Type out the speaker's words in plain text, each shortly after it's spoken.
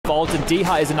unfold, and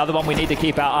Diha is another one we need to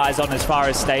keep our eyes on as far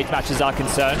as stage matches are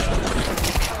concerned.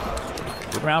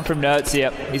 Good round from Nerds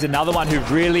here. He's another one who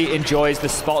really enjoys the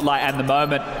spotlight and the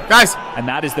moment. Guys! And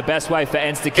that is the best way for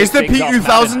ENCE to kick Is the things off.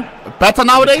 PU1000 better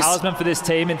nowadays? The talisman for this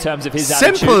team in terms of his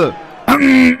Simple!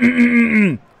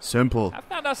 Simple. I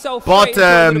found ourselves But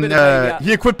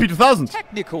he quit P2000.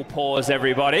 Technical pause,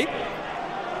 everybody.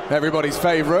 Everybody's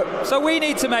favourite. So we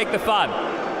need to make the fun.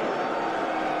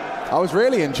 I was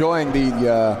really enjoying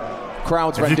the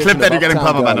crowd's rendition. If you clip that, you're getting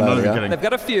Uptown Papa Man. Girl I'm not earlier. kidding. They've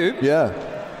got a few. Yeah.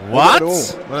 What?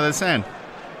 What are they saying?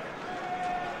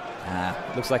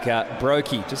 Looks like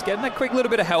Brokey just getting that quick little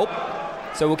bit of help.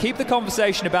 So we'll keep the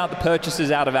conversation about the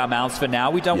purchases out of our mouths for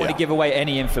now. We don't want to give away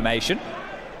any information.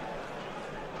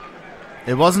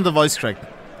 It wasn't the voice crack.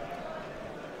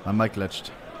 My mic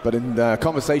glitched. But in the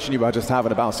conversation you were just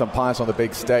having about some pious on the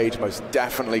big stage, most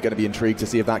definitely going to be intrigued to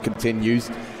see if that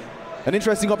continues. An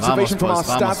interesting observation from our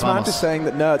stats man, just saying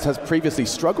that Nerds has previously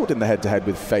struggled in the head-to-head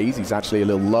with FAZE. He's actually a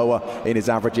little lower in his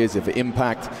averages of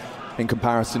impact in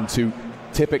comparison to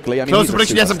typically. I mean, close the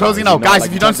prediction. Yes, I'm closing now. Guys,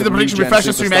 if you don't see the prediction, refresh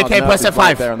the stream. AK press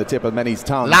F5. There on the tip of many's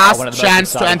tongue. Last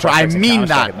chance to enter. I mean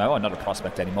that. No, I'm not a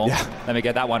prospect anymore. Yeah. Let me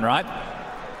get that one right.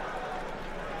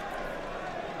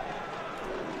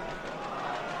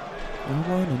 I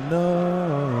wanna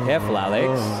know. Careful,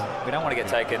 Alex. We don't want to get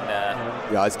taken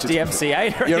it's just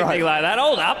DMCA or anything like that.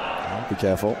 Hold up. Be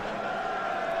careful.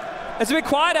 It's a bit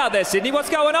quiet out there, Sydney. What's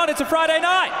going on? It's a Friday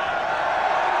night.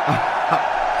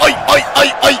 Oi, oi,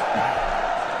 oi, oi.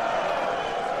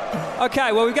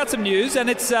 Okay, well, we've got some news, and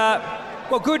it's,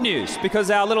 well, good news, because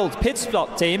our little pit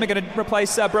stop team are going to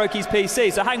replace Brokey's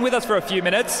PC. So hang with us for a few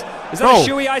minutes. Is that a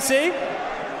shoey I see?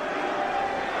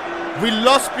 We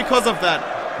lost because of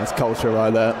that. That's culture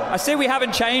right there. I see we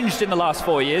haven't changed in the last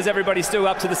 4 years. Everybody's still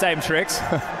up to the same tricks.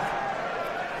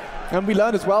 And we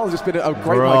learned as well, there's been a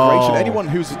great migration. Anyone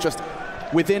who's just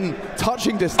within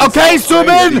touching distance. Okay, zoom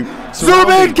in! Zoom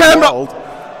in, camera!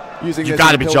 Using you this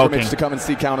gotta be joking. to come and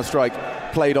see Counter-Strike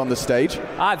played on the stage.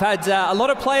 I've had a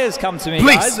lot of players come to me,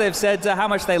 guys. They've said how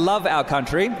much they love our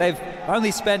country. They've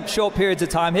only spent short periods of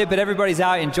time here, but everybody's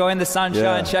out enjoying the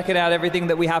sunshine, checking out everything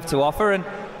that we have to offer, and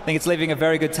I think it's leaving a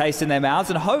very good taste in their mouths,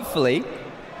 and hopefully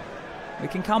we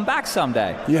can come back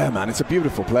someday. Yeah, man, it's a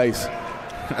beautiful place.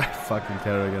 I fucking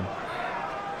care again.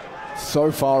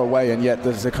 So far away, and yet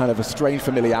there's a kind of a strange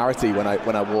familiarity when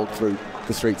I walk through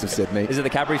the streets of Sydney. Is it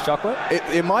the Cadbury's chocolate?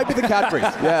 It might be the Cadbury's,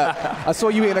 yeah. I saw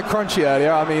you eating a crunchy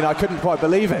earlier. I mean, I couldn't quite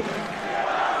believe it.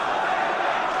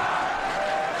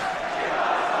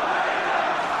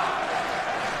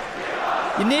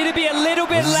 You need to be a little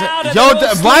bit louder. Yo,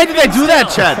 why did they do that,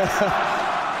 chat?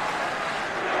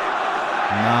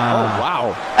 Oh,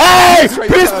 wow. Hey,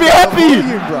 please be happy.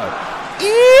 Volume, bro.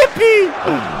 Yippee.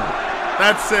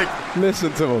 That's sick.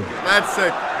 Listen to him. That's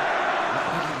sick.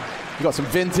 You got some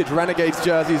vintage Renegades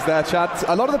jerseys there, Chad.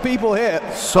 A lot of the people here.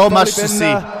 So much to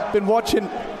see. Been watching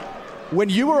when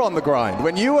you were on the grind,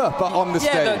 when you were on the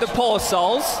stage. Yeah, the poor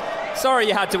souls. Sorry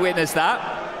you had to witness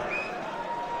that.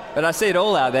 But I see it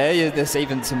all out there. There's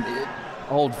even some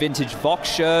old vintage Vox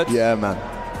shirts. Yeah, man.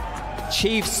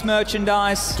 Chiefs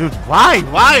merchandise. Dude, why?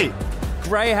 Why?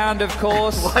 Greyhound, of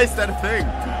course. Why is that a thing?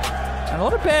 And a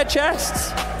lot of bare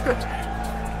chests.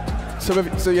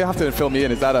 So you have to fill me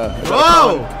in. Is that a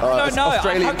no,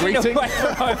 Australian greeting? I've been away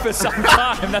from home for some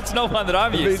time. That's not one that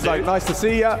I'm used to. Like, nice to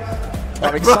see you.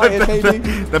 I'm excited, maybe.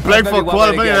 They're playing for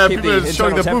quality. People are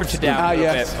showing the boobs. Down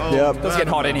yes. Oh, yeah. Let's get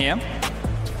hot in here.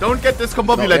 Don't get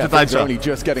discombobulated, Nigel. Only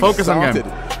just getting Focus started. on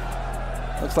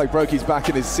game. Looks like Brokey's back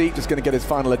in his seat, just going to get his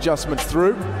final adjustments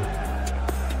through.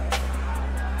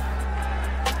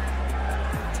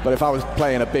 But if I was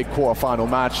playing a big quarterfinal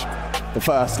match, the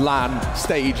first LAN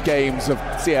stage games of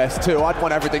CS2, I'd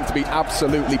want everything to be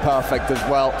absolutely perfect as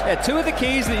well. Yeah, two of the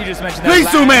keys that you just mentioned.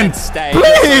 Please zoom in. Stage,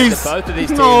 please. Both of these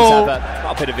teams have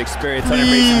a bit of experience on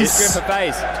recent history for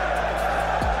FaZe.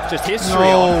 Just history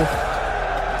on.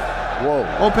 Whoa.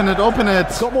 Open it, open it.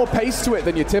 It's got more pace to it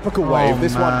than your typical wave.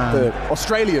 This one, the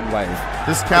Australian wave.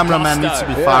 This cameraman needs to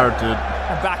be fired, dude.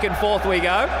 And back and forth we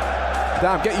go.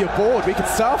 Damn, get your board. We can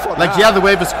surf on that. Yeah, the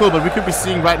wave is cool, but we could be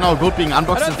seeing right now a goat being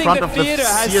unboxed in front of the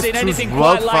CS2's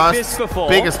world-class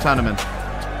biggest tournament.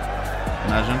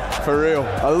 Imagine. For real.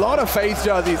 A lot of FaZe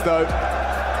jerseys, though.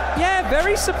 Yeah,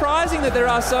 very surprising that there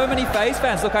are so many FaZe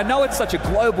fans. Look, I know it's such a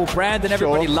global brand and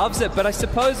everybody loves it, but I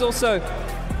suppose also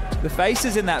the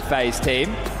faces in that FaZe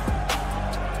team,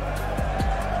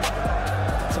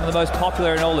 some of the most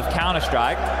popular in all of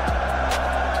Counter-Strike.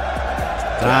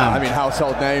 Damn. I mean,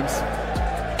 household names.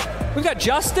 We've got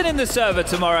Justin in the server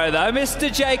tomorrow, though, Mr.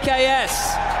 JKS.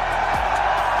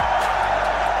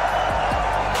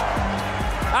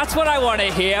 That's what I want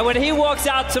to hear when he walks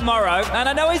out tomorrow. And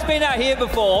I know he's been out here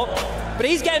before, but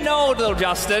he's getting old, little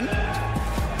Justin.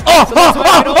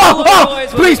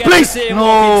 Please, please.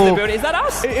 No. Is that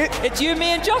us? It's you, me,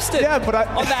 and Justin. Yeah, but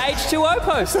on the H2O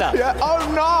poster. Yeah. Oh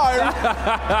no.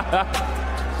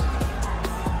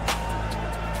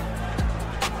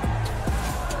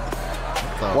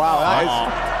 Wow, that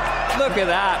is. Look at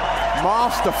that.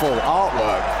 Masterful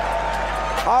artwork.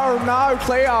 Oh no,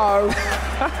 Cleo.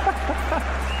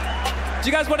 Do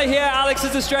you guys want to hear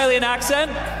Alex's Australian accent?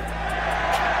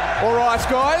 All right,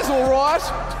 guys. All right.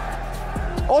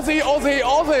 Aussie, Aussie,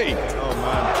 Aussie. Oh,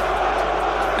 man.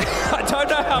 I don't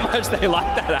know how much they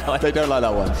like that, Alex. They don't like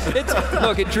that one.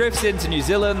 Look, it drifts into New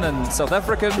Zealand and South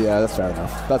African. Yeah, that's fair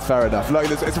enough. That's fair enough. Look,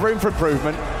 it's room for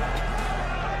improvement.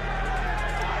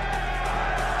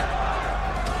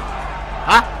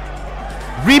 Huh?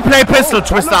 Replay pistol,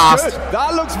 Twister asked.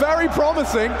 That looks very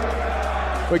promising.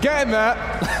 We're getting there.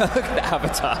 Look at the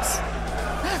avatars.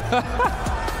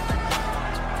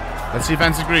 Let's see if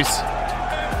ENCE agrees.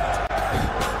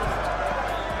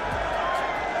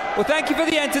 Well, thank you for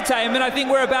the entertainment. I think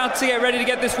we're about to get ready to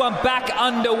get this one back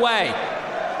underway.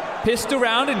 Pissed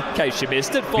around, in case you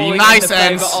missed it, falling nice, in the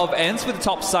favor ENCE. of ENCE with the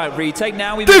top side retake.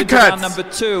 Now we move to round number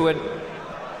 2, and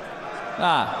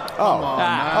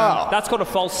that's called a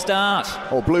false start.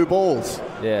 Or blue balls.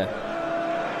 Yeah.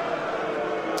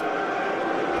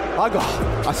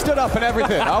 I stood up and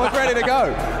everything. I was ready to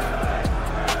go.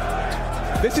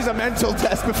 This is a mental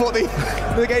test before the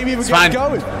game even gets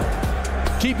going.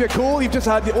 Keep your cool. You've just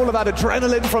had all of that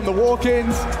adrenaline from the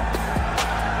walk-ins,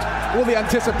 all the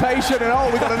anticipation,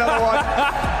 and we got another one.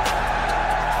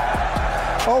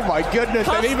 Oh my goodness,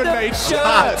 Custom they've even made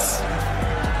shirts.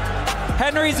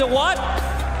 Henry's a what?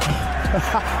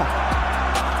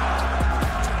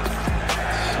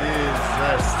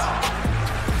 Jesus.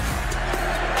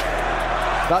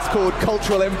 That's called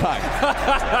cultural impact.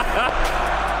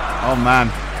 Oh man.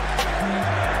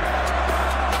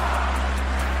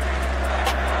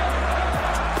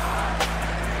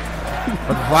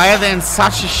 But why are they in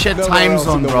such a shit time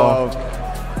zone, bro?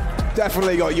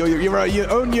 Definitely got your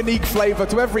own unique flavor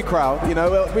to every crowd. You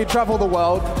know, we travel the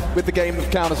world with the game of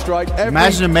Counter-Strike.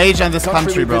 Imagine a major in this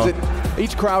country, bro.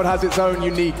 Each crowd has its own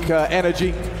unique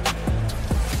energy.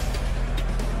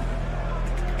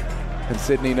 And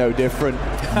Sydney no different.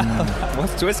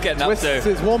 What's Twist getting up to? Twist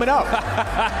is warming up.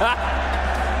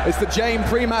 It's the Jane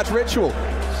pre-match ritual.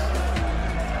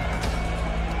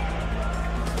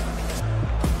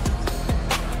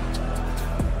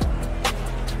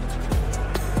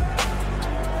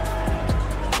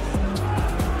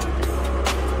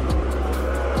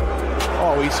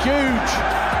 Oh, he's huge.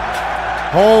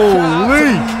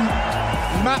 Holy!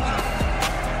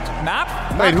 Map.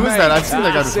 Wait, who's that? I've seen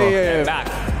that guy before.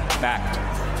 Mac.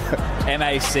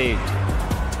 M-A-C.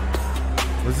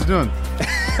 What's he doing?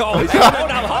 Hold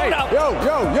up. Yo.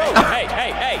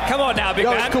 Hey, come on now, big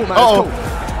man. It's cool, man. It's cool.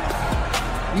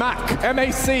 Mac,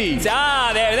 M-A-C.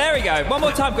 There we go. One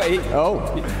more time.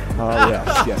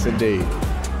 Yes, indeed.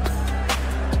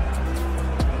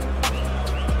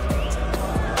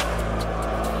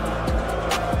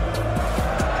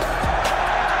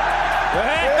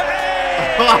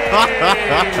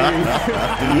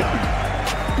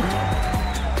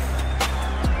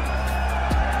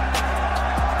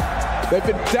 They've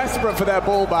been desperate for their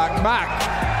ball back. Mac,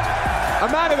 a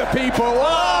man of the people.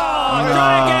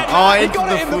 He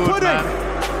got it in the pudding.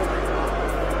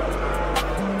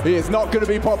 He is not going to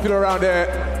be popular around here.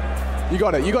 You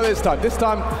got it. You got it this time. This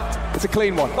time, it's a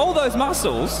clean one. All those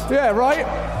muscles. Yeah, right?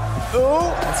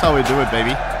 Oh. That's how we do it,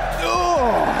 baby.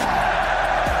 Oh.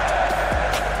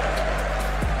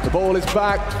 The ball is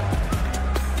back.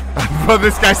 Bro,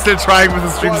 this guy's still trying with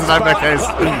the strings in that case.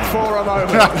 For a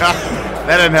moment.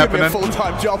 That didn't happen. Give me a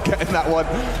full-time job getting that one.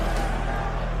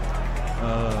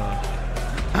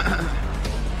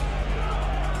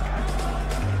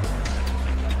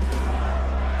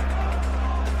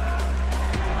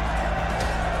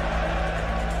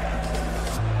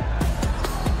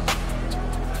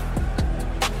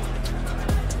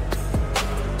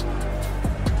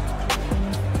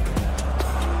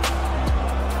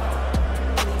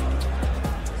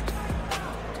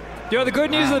 Do you want the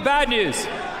good news or the bad news?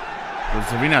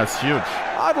 This arena is huge.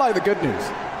 I'd like the good news.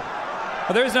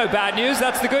 Well, there is no bad news.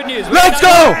 That's the good news. Let's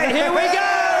go! Here we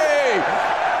go!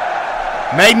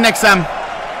 Maiden exam.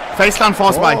 Faceland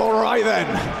force buy. All right then.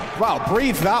 Wow,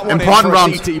 breathe that one important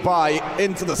round. CT buy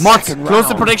into the Mods, second close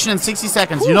round. the prediction in 60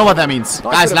 seconds. You know what that means.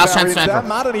 Guys, last chance to enter.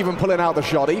 Madden even pulling out the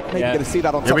shoddy. Maybe you're going to see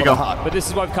that on top of the hut. But this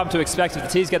is what we've come to expect. If the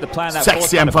T's get the plan, that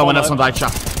Sexy M4 when that's on Daicha.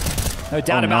 No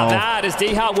doubt about that, as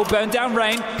D-Hart will burn down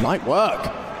Rain. Nice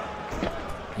work.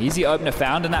 Easy opener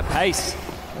found, and that pace.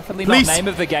 Definitely not name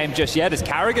of the game just yet, as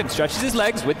Carrigan stretches his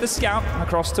legs with the scout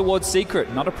across towards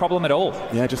Secret. Not a problem at all.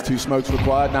 Yeah, just 2 smokes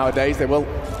required nowadays. They will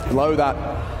blow that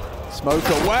smoke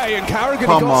away, and Carrigan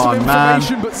got some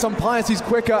information, but Sampai's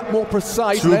quicker, more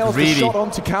precise. Nails the shot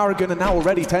onto Carrigan, and now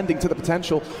already tending to the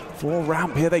potential for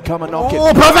ramp. Here they come and knock it.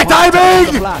 Oh, perfect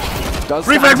timing!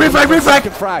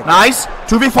 Refrag! Nice!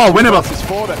 2v4, winnable.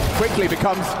 Quickly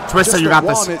becomes Twister, you got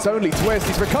this. It's only Twist.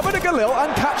 He's recovered a Galil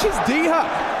and catches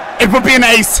Diha. It would be an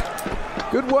ace.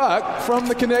 Good work from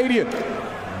the Canadian.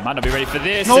 Might not be ready for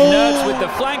this. And Nerds with the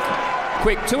flank.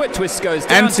 Quick to it. Twist goes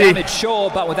down. Empty. Damage, sure,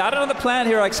 but without another plan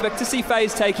here, I expect to see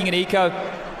FaZe taking an eco.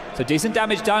 So decent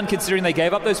damage done, considering they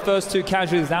gave up those first 2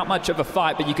 casualties without much of a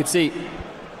fight. But you could see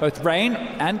both Rain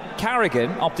and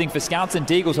Carrigan opting for scouts and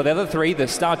deagles. So the other 3, the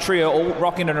star trio, all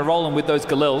rocking and rolling with those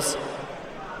Galils.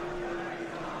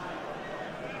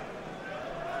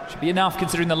 Should be enough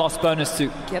considering the lost bonus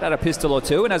to get out a pistol or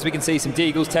 2, and as we can see, some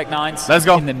Deagles, Tech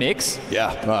 9s in the mix. Yeah,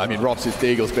 I mean, Rob's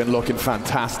Deagle's been looking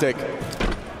fantastic.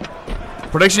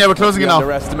 Prediction, yeah, we're closing it now.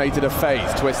 Underestimated a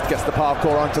FaZe. Twist gets the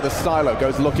parkour onto the silo,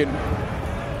 goes looking.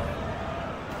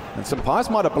 And Sampai's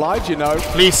might oblige, you know.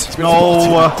 Please,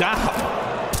 no.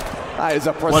 That is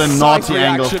a precise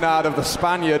reaction out of the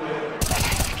Spaniard.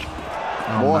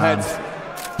 More heads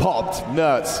popped.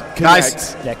 Nerds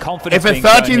guys, if a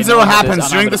 13-0 happens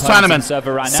during this tournament,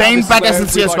 same bet as in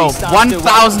CSGO,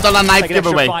 $1,000 knife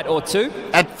giveaway at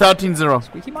 13-0.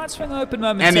 Squeaky might swing open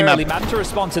momentarily. Map to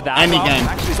respond to that. Any game.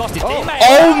 Actually, he's lost his teammate.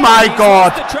 Oh my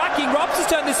god. The tracking. Robs has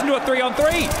turned this into a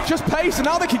 3-on-3. Just pace, and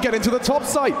now they can get into the top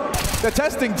site. They're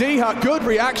testing Diha. Good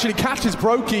reaction. He catches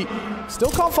Brokey.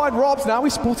 Still can't find Robs. Now he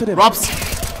spotted him. Robs.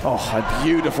 Oh, a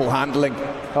beautiful handling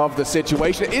of the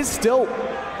situation. It is still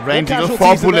Rain deals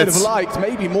 4 bullets.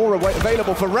 Maybe more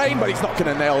available for Rain, but he's not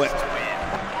going to nail it.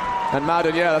 And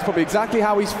Madden, yeah, that's probably exactly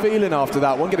how he's feeling after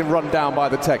that one, getting run down by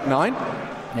the Tech 9.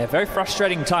 Yeah, very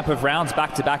frustrating type of rounds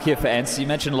back-to-back here for ENCE. You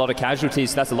mentioned a lot of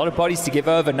casualties, so that's a lot of bodies to give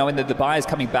over, knowing that the buy is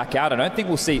coming back out. I don't think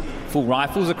we'll see full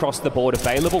rifles across the board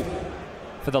available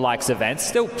for the likes of ENCE.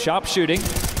 Still sharp shooting.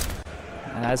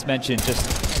 And as mentioned, just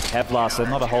Kevlar, so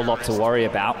not a whole lot to worry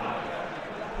about.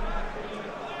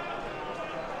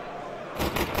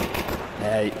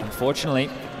 Unfortunately,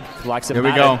 the likes of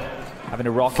Madden having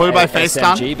to rock full by FaZe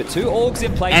SMG, but 2 Orgs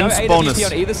in play, no AWP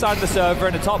on either side of the server,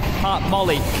 and a top part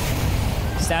molly.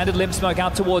 Standard limb smoke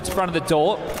out towards front of the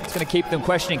door. It's going to keep them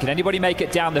questioning, can anybody make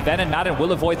it down the vent? And Madden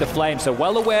will avoid the flame, so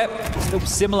well aware, still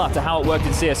similar to how it worked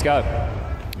in CSGO.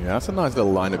 Yeah, that's a nice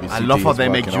little lineup. I love how they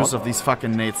make use of these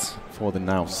fucking nades. For the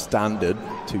now standard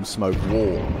 2-smoke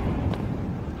wall.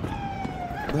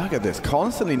 Look at this,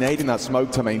 constantly nading that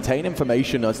smoke to maintain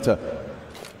information as to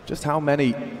just how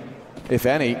many, if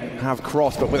any, have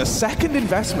crossed, but with a second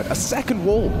investment, a second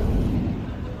wall.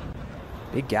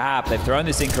 Big gap, they've thrown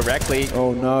this incorrectly.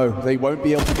 Oh no, they won't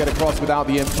be able to get across without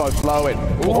the info flowing.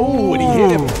 Oh, and he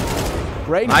hit him.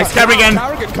 Great. Nice Carrigan.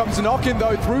 Carrigan comes knocking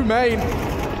though through main.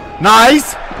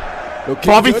 Nice.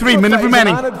 4v3, minute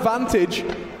remaining. Man advantage.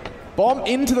 Bomb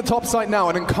into the top site now,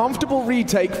 an uncomfortable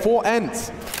retake for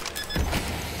ENCE.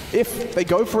 If they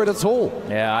go for it at all.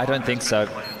 Yeah, I don't think so.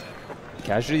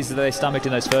 Casualties that they stomached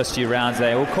in those first few rounds,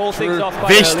 they will call things off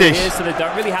by early years, so they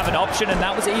don't really have an option, and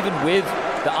that was even with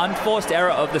the unforced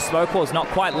error of the smoke walls not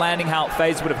quite landing how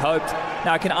FaZe would have hoped.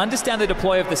 Now, I can understand the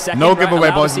deploy of the second round, giveaway,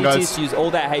 boys and girls. To use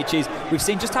all their HEs. We've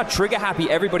seen just how trigger happy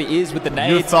everybody is with the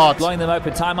nades, blowing them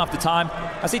open time after time.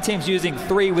 I see teams using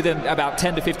 3 within about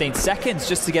 10 to 15 seconds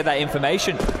just to get that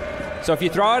information. So if you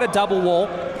throw out a double wall,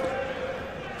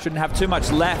 shouldn't have too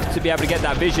much left to be able to get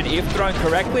that vision if thrown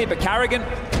correctly, but Carrigan,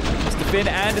 Mr. Finn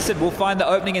Anderson will find the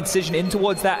opening incision in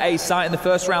towards that A site in the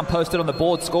first round posted on the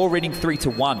board, score reading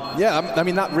 3-1. Yeah, I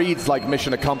mean, that reads like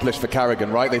mission accomplished for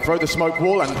Carrigan, right? They throw the smoke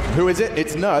wall, and who is it?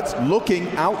 It's Nerds looking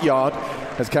out yard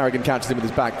as Carrigan catches him with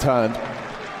his back turned.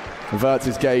 Averts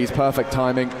his gaze, perfect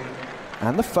timing.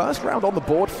 And the first round on the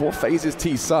board for FaZe's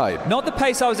T side. Not the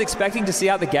pace I was expecting to see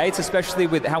out the gates, especially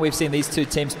with how we've seen these two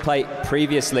teams play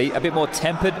previously. A bit more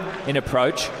tempered in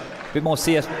approach, a bit more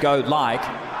CSGO-like.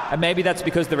 And maybe that's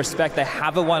because the respect they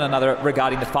have of one another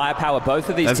regarding the firepower. Both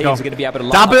of these teams are going to be able to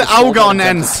double Auga on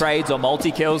ENCE. Trades or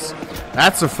multi-kills.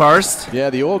 That's a first. Yeah,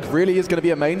 the AUG really is going to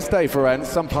be a mainstay for ENCE.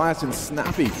 Sampai's and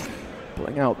Snappy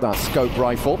pulling out that scope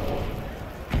rifle.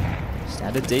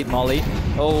 Standard deep molly.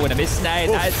 Oh, and a miss nade.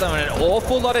 That is an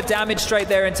awful lot of damage straight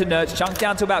there into Nerds. Chunked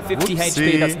down to about 50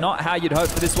 HP. That's not how you'd hope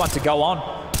for this one to go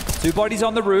on. 2 bodies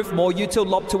on the roof. More util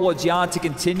lob towards yard to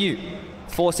continue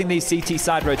forcing these CT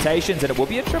side rotations, and it will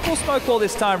be a triple smoke wall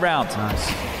this time round.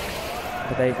 Nice.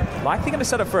 But they likely going to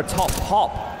set up for a top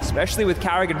pop, especially with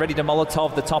Carrigan ready to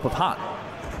Molotov the top of hut.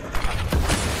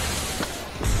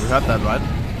 We heard that, right?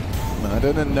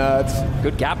 Madden and Nerds.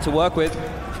 Good gap to work with.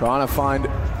 Trying to find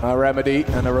a remedy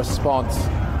and a response.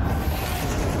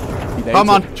 Come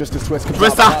on. Just as Twist comes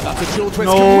Twister. out. That's a dual twist.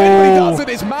 No. But he does it.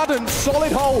 It's Madden.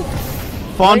 Solid hold.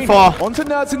 4-4. Onto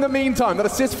Nerds in the meantime. That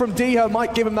assist from Diho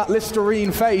might give him that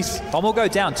Listerine face. Bomb will go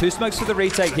down. 2 smokes for the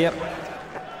retake here.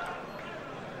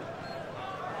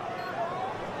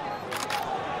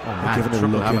 Man,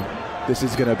 triple heaven. This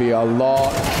is going to be a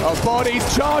lot of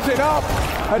bodies charging up.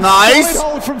 Nice.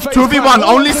 2v1,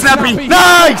 only Snappy.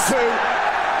 Nice.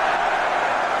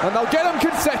 And they'll get them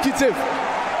consecutive.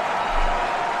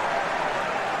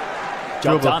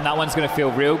 Job done. That one's going to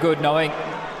feel real good knowing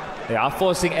they are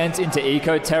forcing ENCE into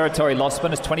eco territory.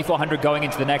 Lostman is 2,400 going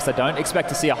into the next. I don't expect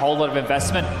to see a whole lot of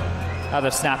investment out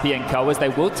of Snappy and Co. as they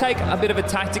will take a bit of a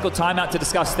tactical timeout to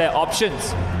discuss their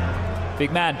options.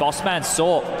 Big man, boss man,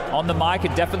 Saw on the mic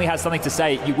and definitely has something to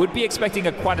say. You would be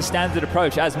expecting quite a standard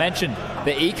approach, as mentioned,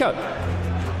 the eco.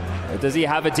 Does he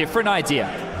have a different idea?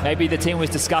 Maybe the team was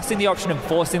discussing the option of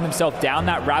forcing themselves down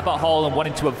that rabbit hole and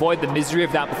wanting to avoid the misery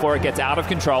of that before it gets out of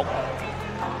control.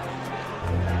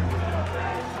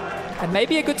 And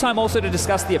maybe a good time also to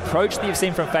discuss the approach that you've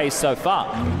seen from FaZe so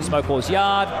far. Smoke Wall's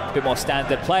yard, a bit more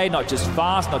standard play, not just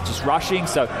fast, not just rushing,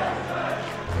 so...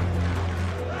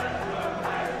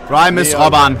 Rhyme is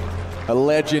Robban. A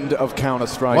legend of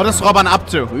Counter-Strike. What is Robban up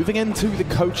to? Moving into the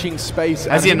coaching space.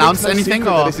 Has he announced anything?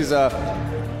 Or? This is a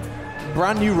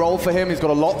brand new role for him. He's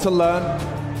got a lot to learn.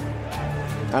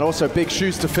 And also big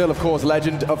shoes to fill, of course.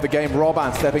 Legend of the game,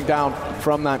 Robban, stepping down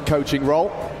from that coaching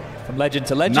role. From legend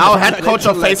to legend. Now head coach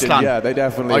of FaZe Clan. Yeah, they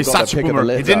definitely got to pick up the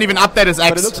lid. He didn't even update his X.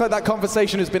 But it looks like that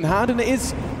conversation has been had, and it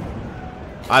is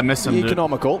I miss him,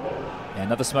 economical. Yeah,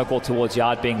 another smoke wall towards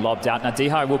yard being lobbed out. Now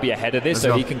Dihai will be ahead of this,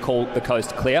 so he can call the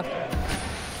coast clear.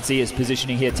 See his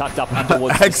positioning here tucked up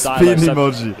towards the silo.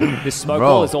 So this smoke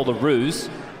wall is all the ruse.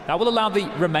 That will allow the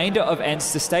remainder of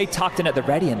ENCE to stay tucked in at the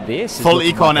ready, and this is full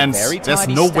econ like ENCE. There's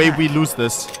no way we lose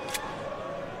this.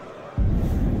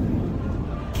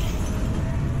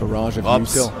 Barrage of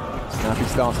Util. Snappy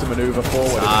starts to maneuver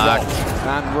forward.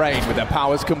 And Rain with their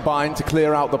powers combined to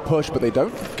clear out the push, but they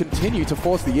don't continue to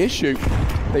force the issue.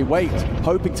 They wait,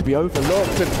 hoping to be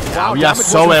overlooked. And wow, we are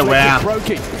so aware.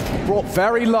 Brought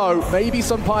very low. Maybe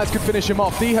some Pyres could finish him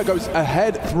off. Diha goes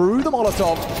ahead through the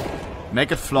Molotov.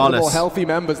 Make it flawless. More healthy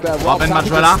members there. Rob's happy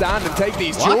to stand and take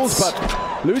these jewels,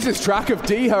 but loses track of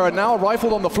Diha and now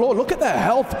rifled on the floor. Look at their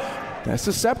health. They're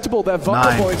susceptible. They're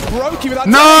vulnerable. It's Brokey with that.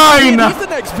 9! He's the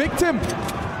next victim.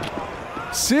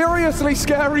 Seriously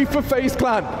scary for FaZe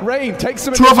Clan. Rain takes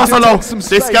some. 2 of us are low.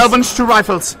 They scavenged 2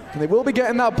 rifles. And they will be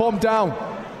getting that bomb down.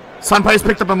 Sunpire's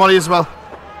picked up a molly as well.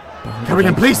 Carry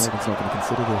him, please.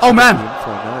 Oh man.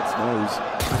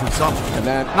 And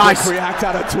then nice react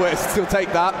out of Twist. He'll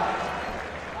take that.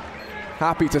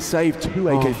 Happy to save 2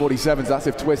 AK-47s. That's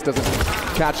if Twist doesn't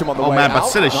catch him on the way out. Oh man, but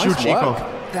still a huge eco.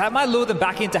 That might lure them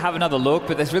back in to have another look,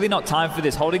 but there's really not time for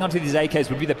this. Holding onto these AKs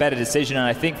would be the better decision, and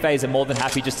I think FaZe are more than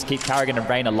happy just to keep Carrigan and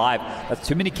Rain alive. That's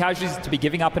too many casualties to be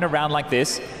giving up in a round like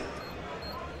this.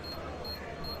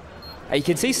 You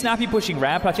can see Snappy pushing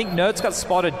ramp. I think Nerds got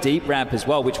spotted deep ramp as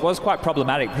well, which was quite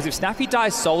problematic, because if Snappy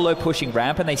dies solo pushing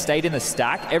ramp and they stayed in the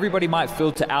stack, everybody might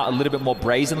filter out a little bit more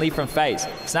brazenly from FaZe.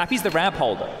 Snappy's the ramp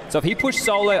holder. So if he pushed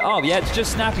solo, oh yeah, it's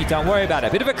just Snappy, don't worry about it.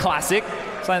 A bit of a classic,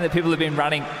 something that people have been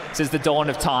running since the dawn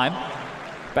of time,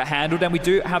 but handled, and we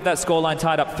do have that scoreline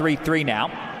tied up 3-3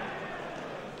 now.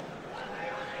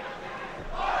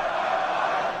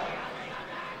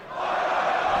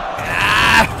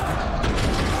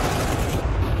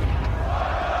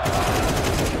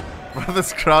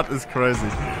 This crowd is crazy.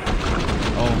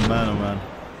 Oh man, oh man.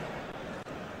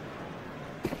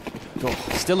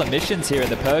 Still emissions here in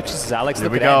the purchases, Alex. Here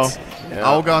we go.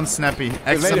 Alga and Snappy.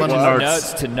 Excellent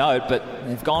Nerds to note, but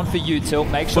they've gone for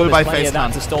Util. Make sure there's plenty of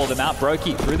that to stall them out.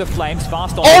 Brokey through the flames,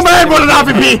 fast on. Oh man, what an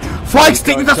AVP! Flying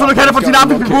sticking das von der Kette von den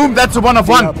AVP. Boom, that's a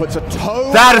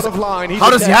 1-of-1. That is. How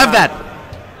does he have that?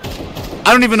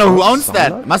 I don't even know who owns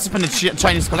that. Must have been a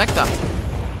Chinese collector.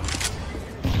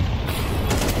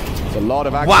 A lot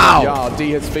of action. Wow.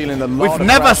 D is feeling a lot We've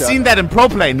never seen that in pro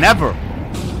play. Never.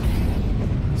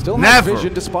 Still has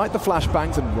vision despite the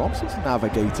flashbangs, and Robson's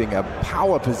navigating a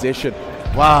power position.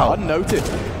 Wow. Unnoted.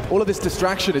 All of this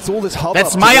distraction, it's all this hubbub.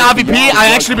 That's my AVP.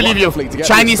 I actually believe you.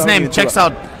 Chinese name. Checks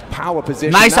out. Power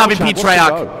position. Nice AVP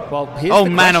Treyarch. Well, here's the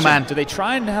question. Oh man. Do they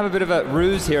try and have a bit of a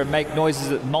ruse here and make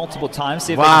noises at multiple times,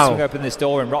 see if they can swing open this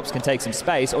door and Rops can take some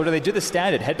space, or do they do the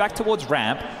standard, head back towards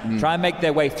ramp, try and make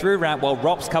their way through ramp while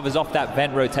Rops covers off that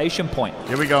vent rotation point?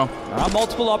 Here we go. There are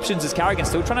multiple options as Carrigan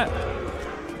still trying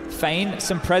to feign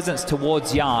some presence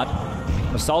towards yard.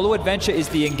 The solo adventure is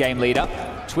the in-game leader.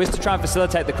 Twist to try and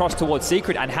facilitate the cross towards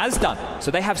Secret, and has done.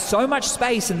 So they have so much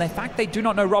space, and the fact they do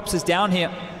not know Rops is down here,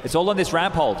 it's all on this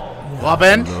ramp hold.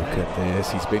 Robin. Look at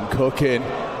this, he's been cooking.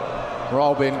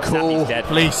 Robin, cool. Dead.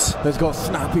 Please. There's got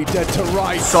Snappy dead to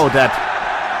right. So dead.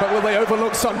 But will they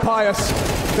overlook Sun Pius?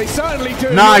 They certainly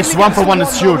do. Nice, 1-for-1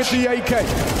 is huge. With the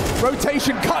AK.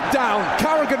 Rotation cut down.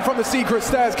 Carrigan from the secret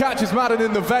stairs catches Madden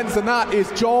in the vents, and that is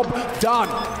job done.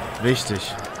 Wichtig.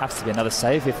 Has to be another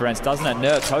save here for ENCE, doesn't it?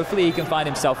 Nerds, hopefully he can find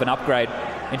himself an upgrade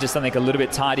into something a little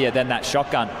bit tidier than that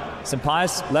shotgun.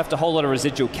 Sampaius left a whole lot of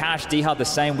residual cash. D-Hard the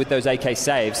same with those AK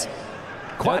saves.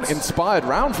 Quite an inspired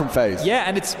round from FaZe. Yeah,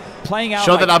 and it's playing out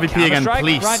Show like that RVP again,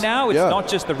 please. Right now, it's not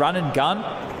just the run and gun.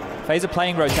 FaZe are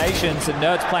playing rotations, and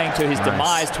Nerds playing to his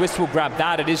demise. Twist will grab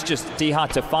that. It is just D-Hard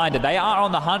to find, and they are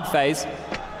on the hunt, FaZe.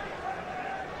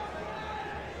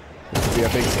 Be a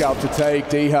big scalp to take.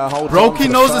 D-Hard holds Brokey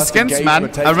knows his skins, man.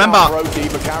 I remember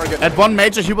at one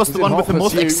major, he was the one with the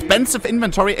most expensive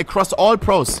inventory across all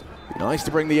pros. Nice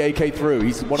to bring the AK through.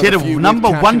 He's one he of had the few a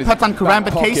number one pattern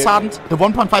karambit case hardened, the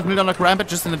 $1.5 million karambit,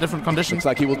 just in a different condition. Looks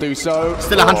like he will do so.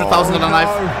 Still 100,000 on a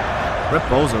knife. Rip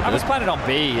Bozo. I was planning on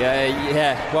B.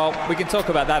 Yeah, well, we can talk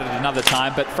about that at another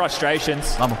time, but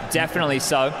frustrations, definitely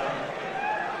so.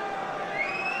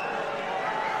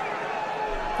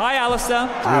 Hi, Alistair.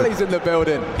 Ali's in the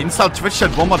building. Install Twitch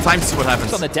chat one more time, see what happens.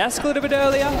 He's on the desk a little bit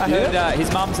earlier. I heard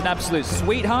his mum's an absolute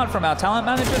sweetheart from our talent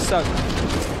manager, so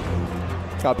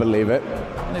Can't believe it.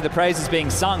 only the praise is being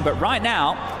sung, but right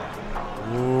now,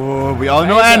 ooh, we all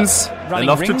know ENCE. They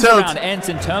love to tilt. Around ENCE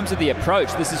in terms of the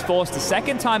approach. This is forced a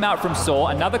second time out from Saw.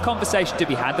 Another conversation to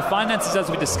be had. The finances, as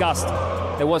we discussed,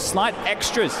 there was slight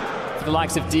extras for the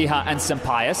likes of Diha and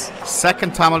Sampaius.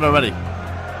 Second time out already.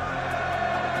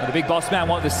 Will the big boss man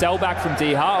want the sell back from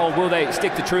Diha, or will they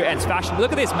stick to true ENCE fashion?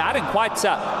 Look at this, Madden quite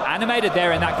animated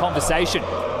there in that conversation.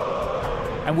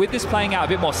 And with this playing out a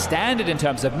bit more standard in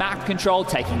terms of map control,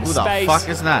 taking space. Who the fuck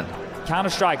is that?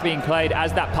 Counter-Strike being played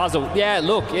as that puzzle. Yeah,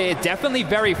 look, definitely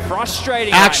very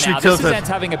frustrating Actually right now. tilted. This is ENCE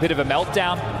having a bit of a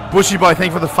meltdown. Bushy boy,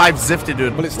 thank you for the 5 Zifty,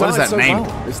 dude. Well, what is that name?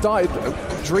 Well. It started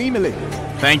dreamily.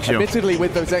 Thank you. Admittedly,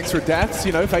 with those extra deaths,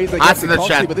 you know, FaZe, they get the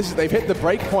costly, but they've hit the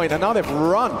break point, and now they've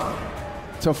run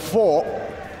to 4.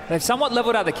 They've somewhat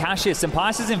leveled out the cash here.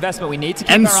 Sampaius' investment, we need to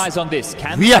keep our eyes on this.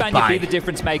 Can the Spaniard be the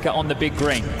difference maker on the big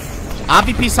green?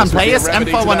 RVP Sampaius,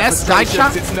 M41S,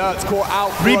 Daicha, It's Nerds caught out.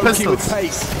 3 pistols. With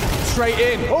pace. Straight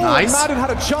in. Oh, nice. Madden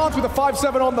had a chance with a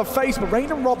 5-7 on the face, but Rain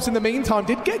and Robs in the meantime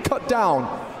did get cut down.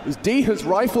 It was Diha's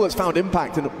rifle that's found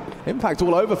impact, and impact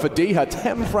all over for Diha.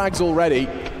 10 frags already.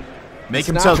 Make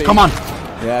him tilt, come on.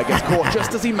 Yeah, gets caught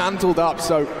just as he mantled up,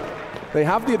 so they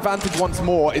have the advantage once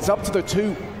more. It's up to the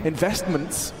 2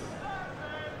 investments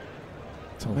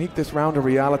to make this round a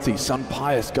reality.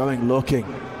 Sampaius going looking.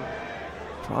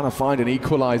 Trying to find an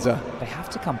equalizer. They have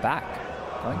to come back.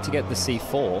 Going to get the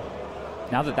C4.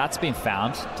 Now that that's been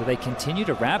found, do they continue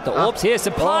to ramp? The orbs here.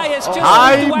 Sampaius just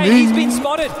walked away. He's been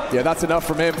spotted. Yeah, that's enough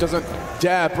from him. Doesn't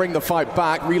dare bring the fight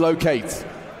back. Relocates.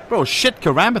 Bro, shit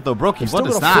karambit though, Brokey. What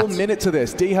is that? Still got a full minute to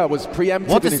this. Diha was preempted.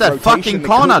 What is that fucking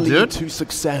corner, dude? To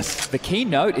success. The key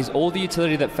note is all the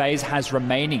utility that FaZe has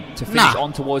remaining to finish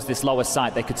on towards this lower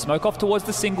site. They could smoke off towards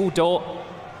the single door.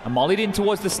 And mollied in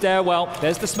towards the stairwell.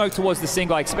 There's the smoke towards the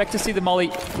single. I expect to see the molly.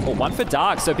 Oh, one for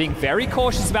Dark, so being very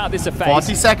cautious about this FaZe.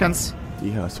 40 seconds.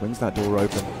 Diha swings that door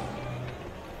open.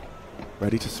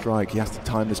 Ready to strike. He has to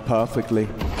time this perfectly.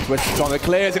 Twists on the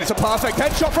clears, and it's a perfect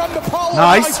headshot from the pole.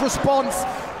 Nice response.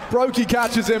 Brokey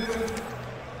catches him.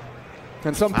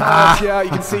 And Sampaius, yeah,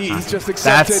 you can see he's just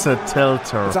accepted. That's a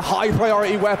tilter. It's a high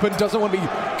priority weapon. Doesn't want to be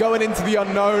going into the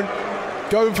unknown.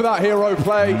 Going for that hero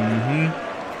play.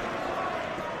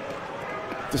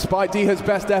 Despite Diha's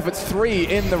best efforts, 3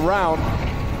 in the round.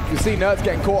 You see Nerds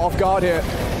getting caught off guard here.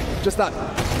 Just that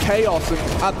chaos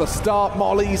at the start.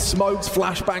 Mollies, smokes,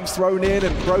 flashbangs thrown in,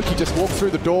 and Brokey just walked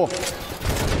through the door.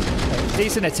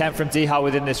 Decent attempt from Diha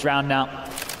within this round now.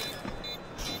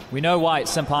 We know why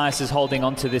Sampaius is holding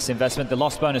on to this investment. The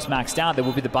loss bonus maxed out. There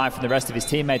will be the buy from the rest of his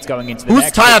teammates going into the next.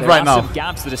 Who's tired right now? Some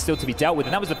gaps that are still to be dealt with,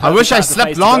 and that was the. I wish I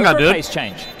slept longer, dude.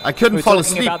 Change. I couldn't fall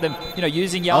asleep. About them, you know,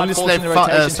 using yard, forcing the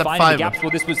rotations, finding the gaps.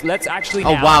 Well, this was let's actually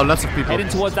now wow, lots of people heading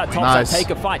towards that top side,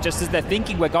 take a fight. Just as they're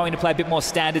thinking we're going to play a bit more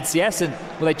standard CS, and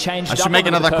will they change? I should make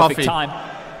another coffee. Time.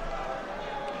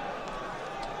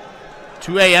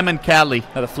 2 a.m. in Cali.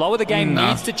 Now the flow of the game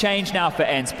needs to change now for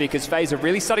ENCE, because FaZe are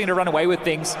really starting to run away with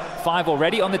things. 5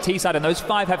 already on the T side, and those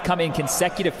 5 have come in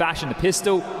consecutive fashion. The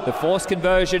pistol, the force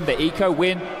conversion, the eco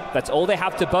win. That's all they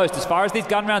have to boast. As far as these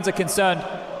gun rounds are concerned,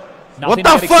 what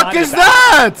the fuck is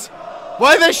that?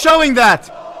 Why are they showing that?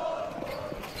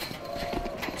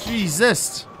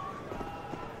 Jesus.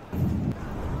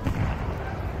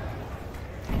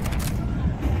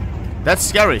 That's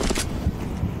scary.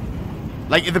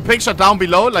 Like in the picture down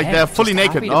below, like they're fully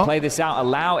naked, no? To play this out,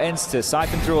 allow ENCE to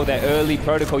siphon through all their early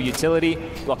protocol utility,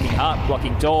 blocking hut,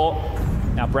 blocking door,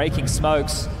 now breaking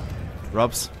smokes.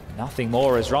 Robs. Nothing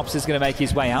more as Rops is going to make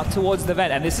his way out towards the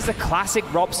vent, and this is a classic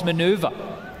Rops maneuver.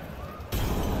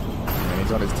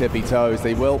 He's on his tippy toes.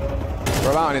 They will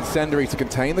throw out an incendiary to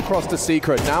contain the cross to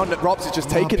secret. Now Rops is just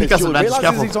taking his duel.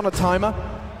 Realizes he's on a timer.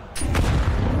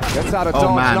 Gets out of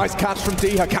dodge. Nice catch from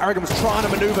Diha. Carrigan was trying to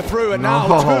maneuver through, and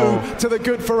now 2 to the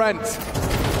good for ENCE.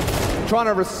 Trying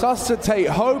to resuscitate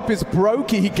hope is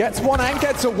Brokey. He gets one and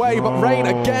gets away, but Rain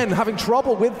again having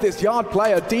trouble with this yard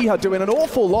player. Diha doing an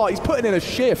awful lot. He's putting in a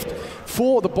shift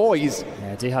for the boys.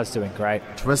 Yeah, Diha's doing great.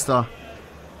 Twister.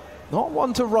 Not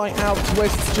one to write out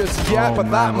twists just yet,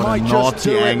 but that might just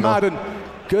do it, Madden.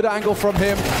 Good angle from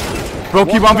him.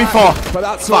 Brokey 1v4. But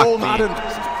that's all. Madden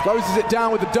closes it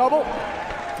down with the double.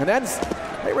 And ENCE,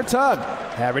 they return.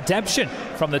 Redemption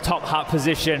from the top hut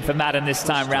position for Madden this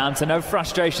time round, so no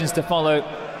frustrations to follow,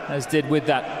 as did with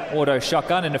that auto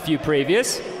shotgun and a few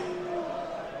previous.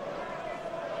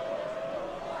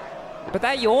 But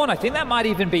that yawn, I think that might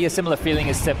even be a similar feeling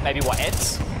as to maybe what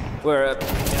ENCE were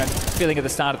feeling at the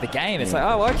start of the game. It's like,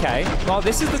 oh, okay, well,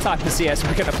 this is the type of CS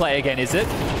we're going to play again, is it?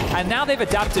 And now they've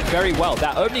adapted very well.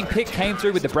 That opening pick came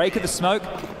through with the break of the smoke.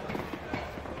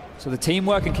 So the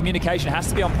teamwork and communication has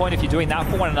to be on point if you're doing that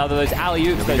for one another. Those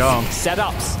alley-oops, those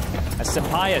setups. As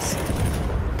Sampayas,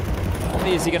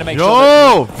 is he going to make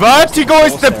sure Vertigo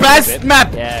is the best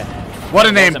map! Yeah. What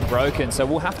a name. Broken, so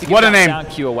we'll have to give that sound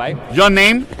cue away. Your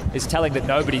name is telling that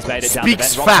nobody's made it down the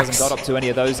vent. Rops hasn't got up to any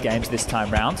of those games this time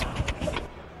round.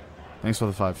 Thanks for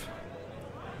the 5.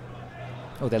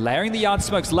 Oh, they're layering the yard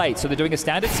smokes late, so they're doing a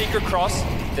standard secret cross.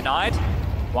 Denied.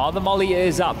 While the molly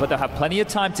is up, but they'll have plenty of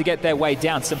time to get their way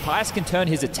down. Sampayas can turn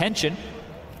his attention.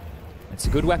 It's a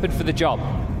good weapon for the job.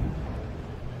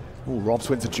 Ooh, Robs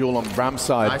wins a duel on Ram's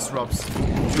side. Nice, Robs. 2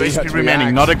 HP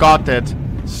remaining, not a guard dead.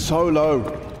 So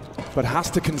low, but has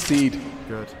to concede.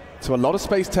 Good. So a lot of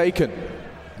space taken.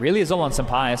 Really is all on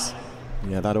Sampayas.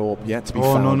 Yeah, that all yet to be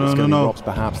found. No, it's going to be Robs,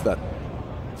 perhaps, that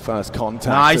first contact.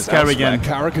 Nice Carrigan.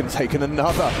 Carrigan taking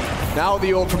another. Now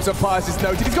the orb from Sampayas is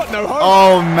noted. He's got no hope.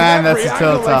 Oh man, that's a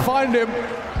tilter. They find him.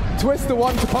 Twist the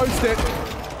one to post it.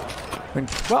 And,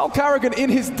 well, Carrigan in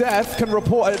his death can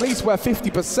report at least where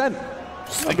 50%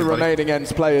 of the remaining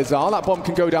ENCE players are. That bomb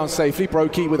can go down safely.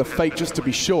 Brokey with a fake just to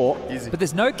be sure. But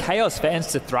there's no chaos for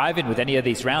ENCE to thrive in with any of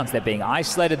these rounds. They're being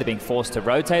isolated. They're being forced to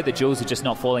rotate. The duels are just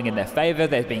not falling in their favor.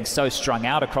 They're being so strung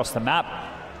out across the map.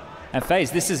 And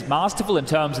FaZe, this is masterful in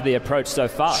terms of the approach so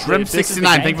far. Shrimp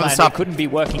 69, thank you for the sub. It couldn't be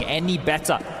working any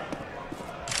better.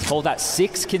 Call that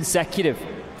 6 consecutive.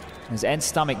 As ENCE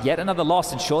stomach yet another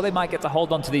loss, and sure they might get to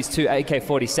hold on to these 2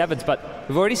 AK-47s, but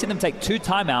we've already seen them take 2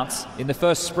 timeouts in the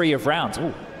first spree of rounds.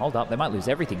 Ooh, hold up, they might lose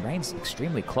everything. Rain's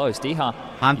extremely close. Diha,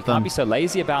 you can't be so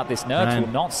lazy about this. Nerds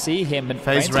will not see him, and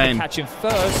Rain's going to catch him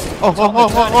first.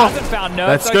 Hasn't found Nerds.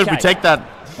 That's good, we take that.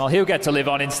 Well, he'll get to live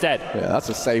on instead. Yeah, that's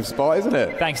a safe spot, isn't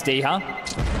it? Thanks, Diha.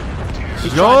 He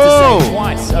tried to save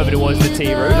twice over towards the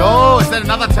T route. Yo, is that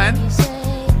another 10?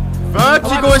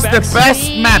 Vertigo is the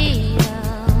best map.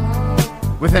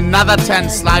 With another 10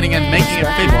 sliding and making it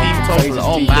 15 total.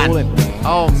 Oh man.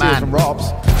 Oh man.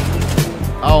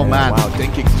 Oh man. Wow,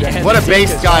 dink exchange. What a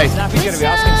base guy. Snappy's going to be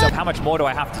asking himself, how much more do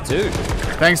I have to do?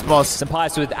 Thanks, boss.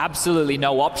 Sampayas with absolutely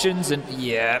no options, and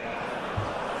yeah.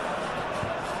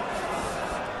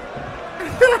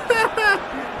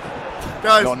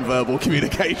 Guys. Non-verbal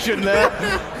communication there.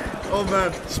 Oh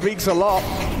man. Speaks a lot.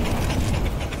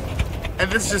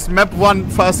 And this is just map 1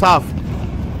 first half.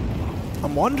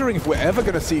 I'm wondering if we're ever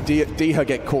going to see Diha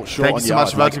get caught short on Thanks so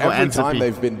much, like every Vertigo time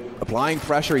they've been applying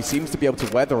pressure, he seems to be able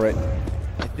to weather it.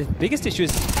 The biggest issue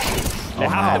is they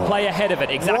have to play ahead of it,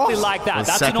 exactly like that.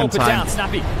 That's an AWP down,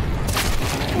 Snappy.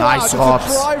 Nice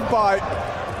hops. Drive-by.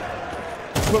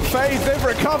 But FaZe, they've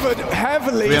recovered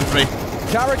heavily. 3 and 3.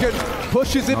 Carrigan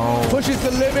pushes it, pushes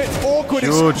the limit. Awkward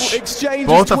exchange.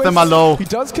 Both of them are low. He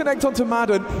does connect onto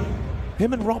Madden.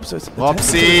 Him and Robs.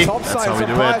 Whoopsie. That's how we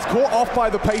do it. Caught off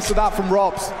by the pace of that from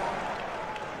Robs.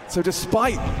 So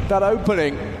despite that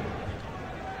opening,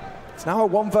 it's now a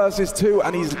 1 versus 2,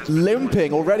 and he's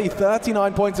limping already.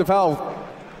 39 points of health.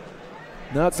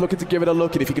 Nerds looking to give it a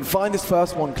look, and if he can find this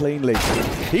first one cleanly,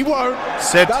 he won't.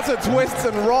 Sit. That's a twist,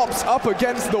 and Robs up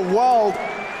against the world.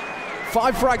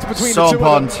 5 frags between the two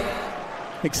of them.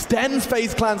 Extends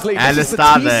FaZe Clan's lead. This is the T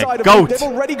side of it. They've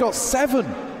already got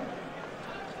 7.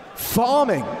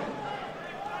 Farming.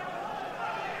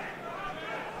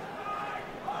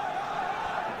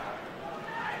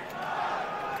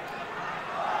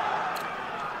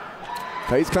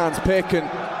 FaZe Clan's pick, and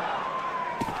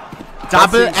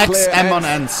Double XM on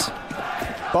ENCE.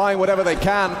 Buying whatever they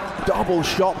can. Double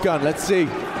shotgun. Let's see.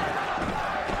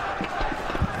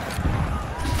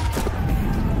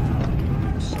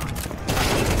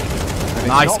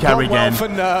 Nice carry again.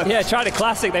 Yeah, tried a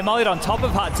classic. They mollied on top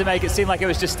of Hut to make it seem like it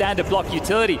was just standard block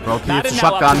utility. Brokey, it's a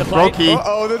shotgun. Brokey.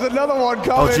 Uh-oh, there's another one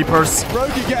coming. Oh, jeepers.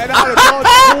 Brokey getting out of dodge,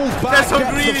 pulls back, They're so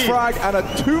gets greedy. the frag, and a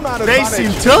two-man They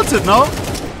advantage. seem tilted, no?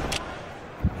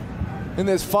 In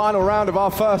this final round of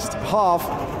our first half.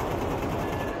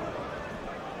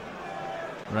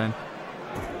 Ren.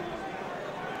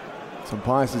 Some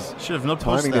Pius is should have not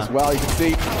timing there. this well. You can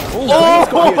see.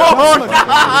 Oh,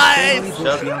 nice!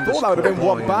 Thought that would have been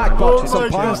one back, but some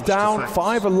Pius down,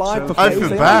 5 alive for FAZE.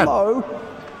 They are low.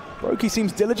 Brokey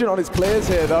seems diligent on his clears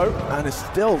here, though, and it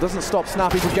still doesn't stop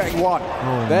Snappy from getting one.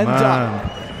 Then done.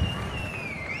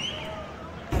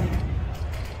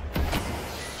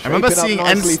 I remember seeing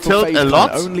ENCE tilt a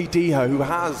lot. Only Diho who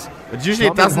has. But usually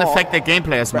it doesn't affect their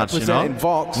gameplay as much, you know?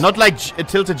 Not like a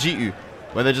tilted GU,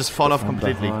 where they just fall off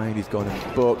completely. He's gone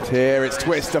and booked here. It's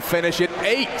Twist to finish it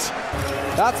 8.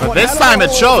 That's but what this time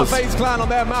it shows. FAZE clan on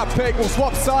their map pick. We'll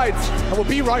swap sides and we'll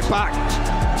be right back.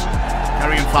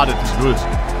 Carrying flooded. Good.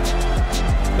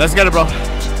 Let's get it, bro.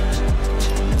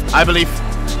 I believe.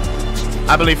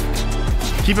 I believe.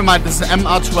 Keep in mind, this is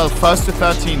MR12, 1st to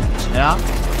 13. Yeah?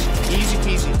 Easy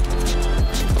peasy.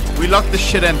 We locked this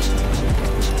shit in.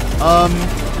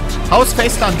 How's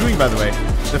FaZe clan doing, by the way?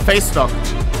 The FaZe stock.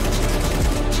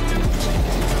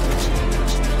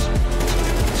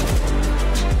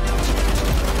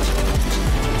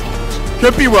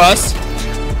 Could be worse.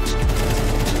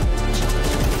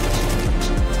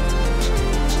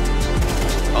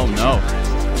 Oh no.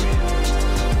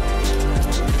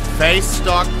 FaZe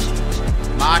stock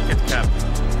market cap.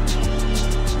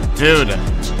 Dude.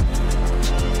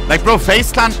 Like, bro,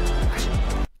 FaZe clan.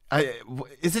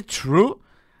 Is it true?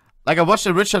 Like, I watched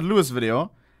a Richard Lewis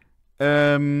video.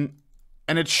 And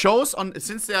it shows on,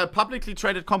 since they are a publicly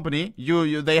traded company,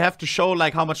 they have to show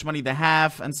like how much money they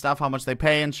have and stuff, how much they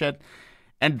pay and shit.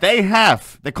 And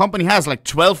the company has like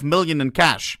 12 million in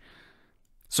cash.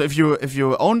 So if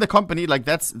you own the company, like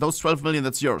those 12 million,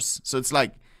 that's yours. So it's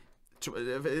like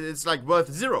worth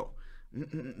 0.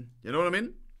 You know what I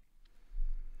mean?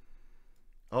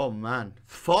 Oh man,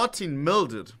 14 mil,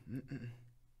 dude.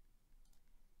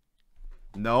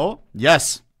 No?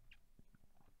 Yes.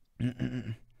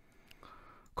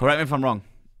 Correct me if I'm wrong.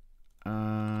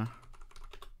 Let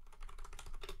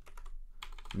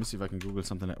me see if I can Google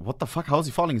something. What the fuck? How is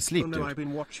he falling asleep, dude? I've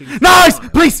been watching. Nice!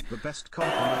 Please! The best come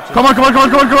on!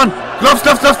 Gloves!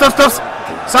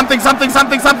 Something!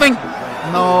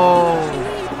 No!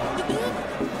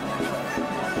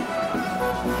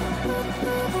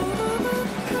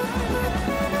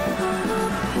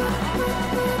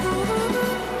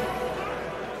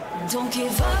 Don't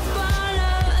give up on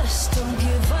us. Don't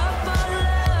give up on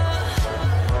love.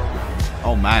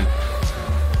 Oh man.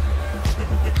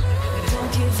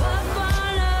 Don't give up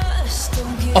on us.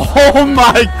 Don't give Oh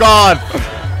my god!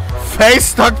 FaZe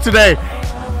stuck today.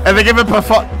 And they give a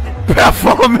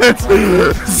performance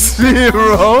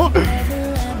 0.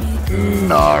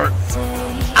 No.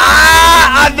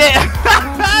 Ah!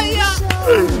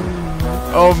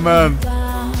 Oh man.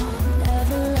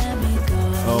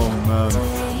 Oh man.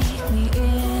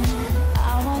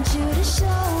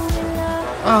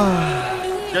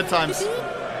 Good times.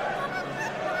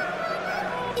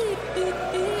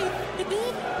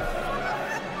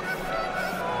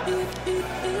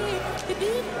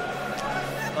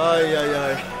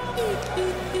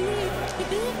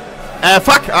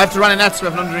 Fuck! I have to run an ad so I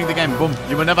have none during the game. Boom.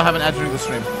 You will never have an ad during the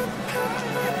stream.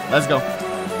 Let's go.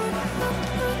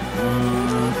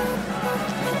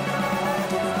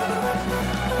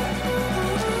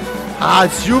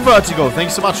 It's you, Vertigo.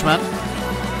 Thanks so much, man.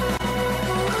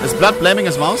 Is Blood blaming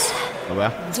his mouse? Oh,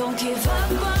 yeah. Don't give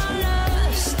up on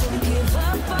us. Don't give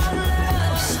up on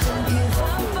us. Don't give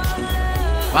up on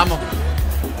us. Vamos.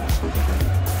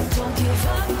 Don't give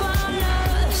up on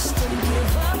us. Don't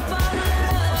give up on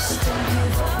us. Don't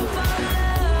give up on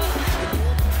us.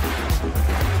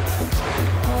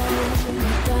 Hold me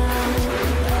down,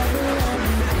 never let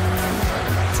me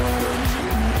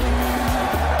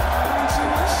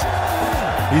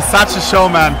go. He's such a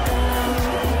showman.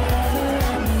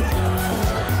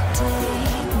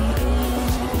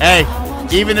 Hey,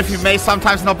 even if you may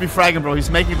sometimes not be fragging, bro,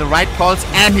 he's making the right calls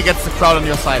and he gets the crowd on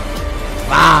your side.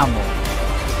 Vamos.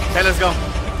 Okay, let's go.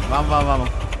 Vamos.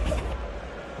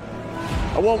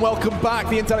 A warm welcome back,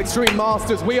 the Intel Extreme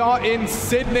Masters. We are in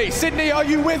Sydney. Sydney, are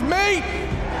you with me?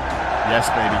 Yes,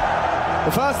 baby.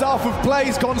 The first half of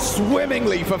play's gone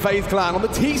swimmingly for FaZe Clan. On the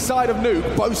T side of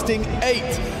Nuke, boasting 8.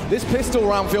 This pistol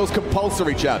round feels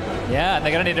compulsory, Chad. Yeah, and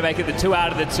they're going to need to make it the 2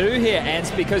 out of the 2 here, ENCE,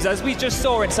 because as we just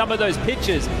saw in some of those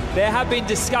pictures, there have been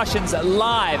discussions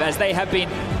live as they have been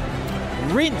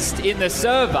rinsed in the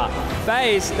server.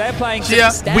 FaZe, they're playing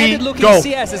standard-looking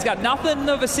CS. It's got nothing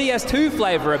of a CS2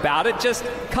 flavor about it, just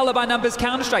color by numbers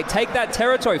Counter-Strike. Take that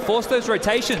territory, force those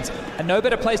rotations, and no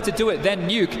better place to do it than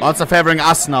Nuke. Also favoring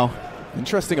us now.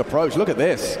 Interesting approach. Look at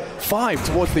this. 5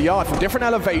 towards the yard from different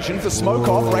elevations. The smoke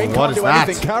off. Rain can't do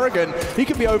anything. Karrigan, he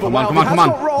can be overwhelmed. Come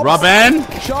on. Robin.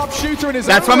 Sharp shooter in his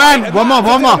That's my man. One more.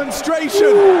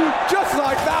 Demonstration. Just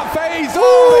like that, FaZe.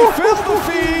 Oh, they filled the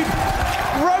feed.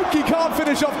 Roki can't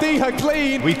finish off Diha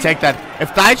clean. We take that.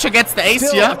 If Daicha gets the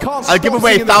ace here, I'll give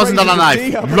away a $1,000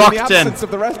 knife. Locked in. In the absence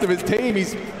of the rest of his team,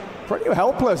 he's pretty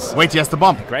helpless. Wait, he has the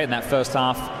bomb. Great in that first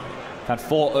half. Had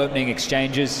 4 opening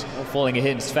exchanges, all falling in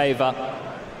his favor.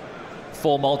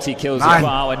 4 multi-kills as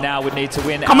well, and now would need to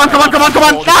win. Come on.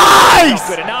 Nice!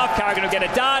 Good enough. Karrigan will get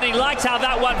it done. He likes how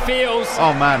that one feels.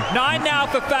 Oh, man. 9 now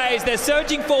for FaZe. They're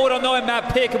surging forward on the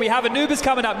map pick, and we have Anubis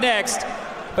coming up next.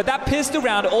 But that pistol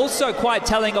round also quite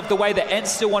telling of the way that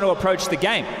ENCE still want to approach the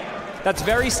game. That's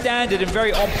very standard and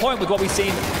very on point with what we've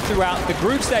seen throughout the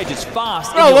group stages.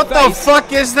 Fast. Bro, what the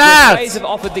fuck is that? FaZe have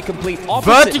offered the complete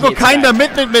opposite. Vertigo kinda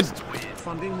mid.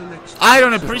 I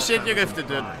don't appreciate your gifted,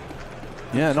 dude.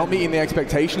 Yeah, not meeting the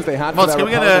expectations they had. Can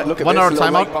we get a 1 hour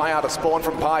timeout? Buyout of spawn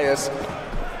from Pius.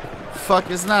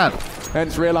 Fuck is that?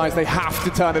 ENCE realize they have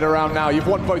to turn it around now. You've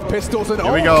won both pistols and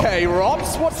Here we go. okay,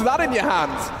 Robs, what's that in your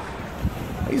hands?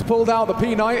 He's pulled out the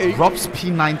P90. Rob's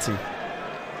P90.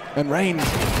 And Rain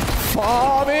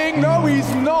farming. No, he's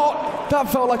not. That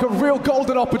felt like a real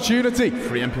golden opportunity.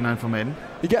 Free MP9 for Maiden.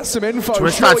 He gets some info.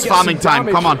 Twistrat's farming time.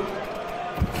 Come on.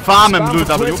 Farm him, Blue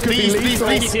W. Please.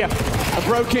 And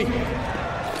Brokey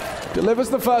delivers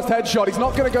the first headshot. He's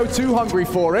not going to go too hungry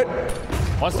for it.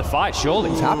 Wants to fight,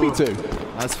 surely. He's happy to.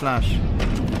 Nice flash.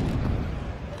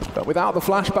 But without the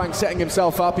flashbang setting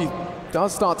himself up, he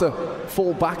does start to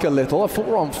fall back a little. A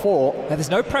 4-on-4. Now, there's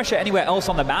no pressure anywhere else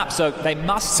on the map, so they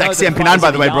must Sexy know MP9,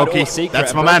 by the way, Brokey.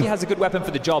 That's my man. He has a good weapon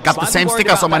for the job. Got the same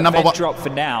stickers on my number 1. Drop for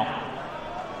now.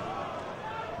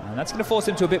 And that's going to force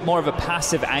him to a bit more of a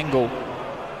passive angle.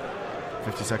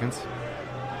 50 seconds.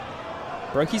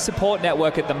 Brokey's support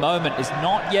network at the moment is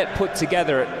not yet put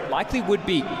together. It likely would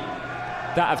be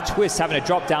that of Twist having to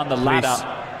drop down the ladder.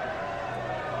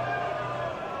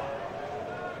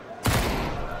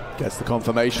 Gets the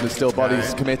confirmation of still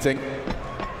bodies committing.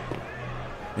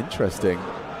 Interesting.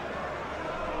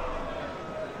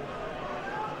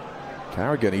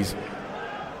 Karrigan, he's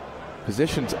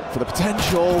positioned for the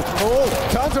potential. Oh,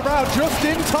 turns around just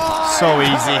in time. So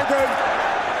easy. Karrigan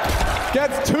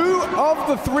gets 2 of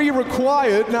the 3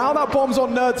 required. Now that bomb's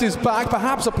on Nerds' back.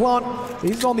 Perhaps a plant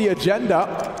is on the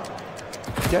agenda.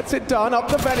 Gets it done. Up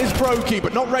the vent is Brokey,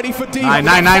 but not ready for D. 9.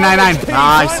 Nice.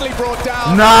 Finally brought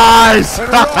down. Nice. And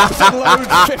Robs unloads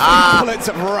 50 bullets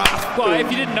of wrath. Well, if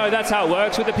you didn't know, that's how it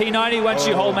works with the P90. Once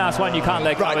you hold mouse 1, you can't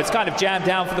let go. It's kind of jammed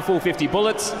down for the full 50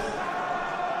 bullets.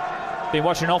 Been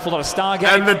watching an awful lot of Stargate.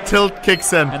 And the tilt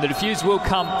kicks in. And the defuse will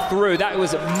come through. That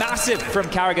was massive from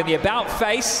Karrigan. The about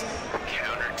face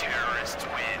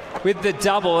with the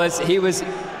double as he was,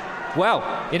 well,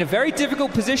 in a very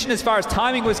difficult position as far as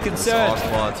timing was concerned.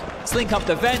 Slink up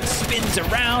the vent, spins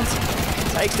around,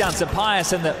 takes down some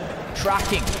Pius, and the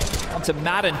tracking onto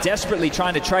Madden, desperately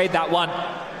trying to trade that one.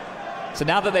 So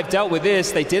now that they've dealt with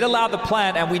this, they did allow the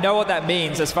plant, and we know what that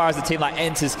means as far as a team like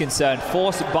ENCE is concerned.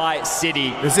 Forced by City.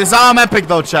 This is arm epic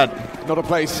though, Chad. Not a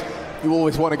place you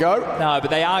always want to go. No, but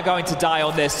they are going to die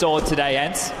on their sword today,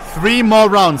 ENCE. 3 more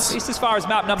rounds. At least as far as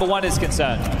map number 1 is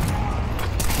concerned.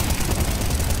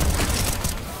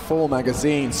 Full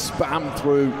magazine, spam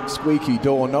through squeaky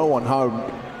door, no one home.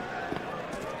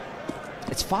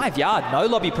 It's 5 yard, no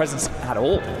lobby presence at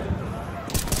all.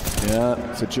 Yeah,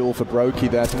 it's a duel for Brokey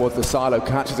there towards the silo,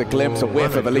 catches a glimpse, a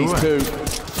whiff of at least 2.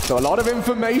 So a lot of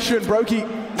information. Brokey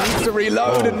needs to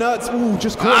reload, and Nerds,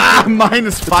 just caught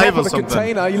 -5 or the something.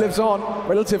 Container, he lives on,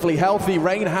 relatively healthy.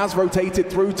 Rain has rotated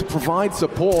through to provide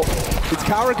support. It's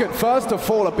Karrigan first to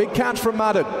fall, a big catch from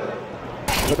Madden.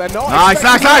 But they're not. Nice.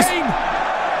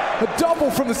 A double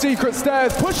from the secret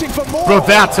stairs, pushing for more. Bro,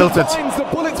 they're tilted. Finds the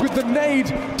bullets with the nade.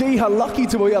 Diha lucky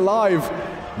to be alive.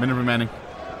 Minute remaining.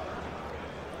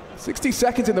 60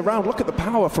 seconds in the round. Look at the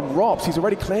power from Robs. He's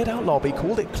already cleared out lobby,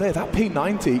 called it clear. That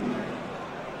P90.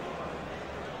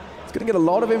 It's going to get a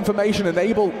lot of information,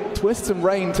 enable Twists and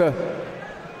Rain to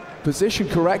position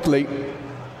correctly.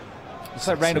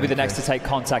 So Rain will be the next to take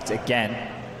contact again.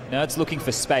 Nerds looking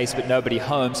for space, but nobody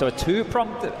home. So a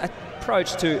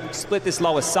approach to split this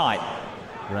lower side.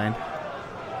 Rain.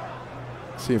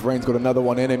 See if Rain's got another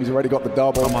one in him. He's already got the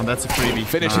double. Come on, that's a freebie.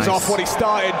 Finishes off what he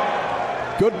started.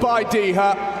 Goodbye,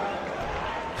 Diha.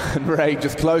 And Rain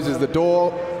just closes the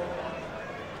door.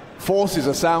 Forces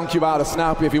a sound cue out of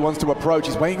Snappy if he wants to approach.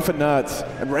 He's waiting for Nerds.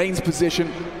 And Rain's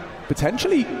position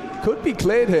potentially could be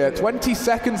cleared here. 20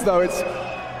 seconds, though. It's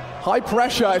high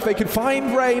pressure. If they can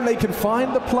find Rain, they can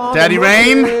find the plant. Daddy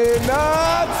Rain.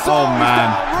 Nerds. Oh, man.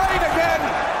 Rain again.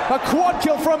 A quad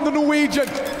kill from the Norwegian.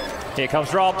 Here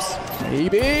comes Robs.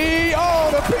 Maybe. Oh,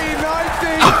 the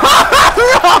P90.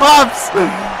 Robs!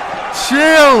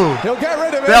 Chill! He'll get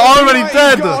rid of it. They're already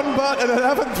dead. Gone, but an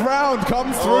 11th round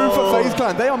comes through for FaZe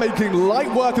Clan. They are making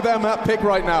light work of their map pick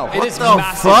right now. It is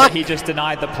massive that he just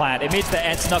denied the plant. It means that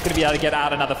ENCE not going to be able to get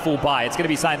out another full buy. It's going to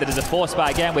be something that is a force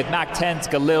buy again with Mac 10s,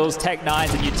 Galils, Tech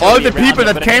 9s, and utility. All the people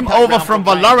that came over from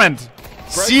Valorant.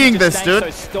 Seeing this, dude,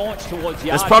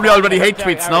 there's probably already hate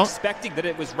tweets, no? Expecting that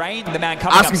it was Rain, the man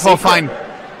coming asking for a fine.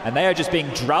 And they are just being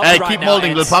drubbed right keep now.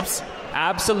 Molding, little pups.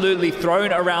 Absolutely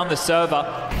thrown around the server.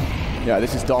 Yeah,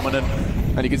 this is dominant.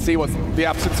 And you can see what the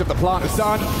absence of the plant has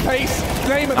done. Pace,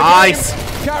 name of the nice.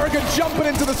 game. Carrigan jumping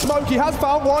into the smoke. He has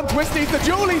found one. Twist needs the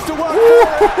Julies to work.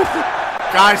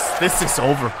 Guys, this is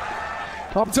over.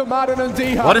 Up to Madden and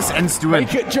Diha. What is ENCE doing?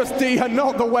 Make it just Diha,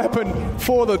 not the weapon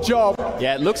for the job.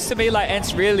 Yeah, it looks to me like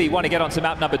ENCE really want to get onto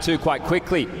map number 2 quite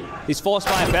quickly. These force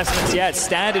buy investments, yeah, it's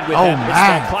standard with them. It's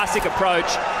their classic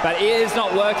approach, but it is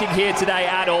not working here today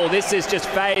at all. This is just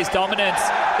FaZe dominance.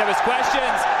 There was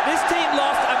questions. This team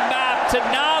lost a map to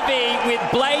Na'Vi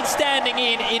with Blade standing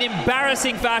in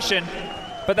embarrassing fashion.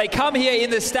 But they come here in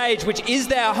the stage, which is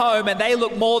their home, and they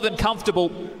look more than comfortable.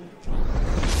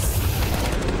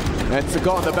 ENCE have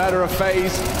gotten the better of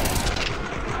FaZe.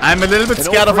 I'm a little bit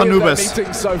scared of Anubis.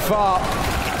 Meetings so far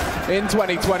in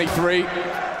 2023.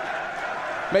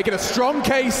 Making a strong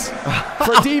case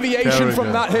for a deviation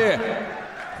from that here.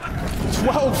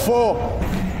 12-4.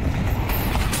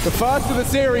 The first of the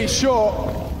series,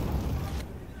 sure.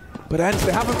 But ENCE,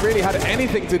 they haven't really had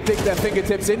anything to dig their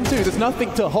fingertips into. There's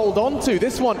nothing to hold on to.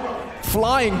 This one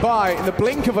flying by in the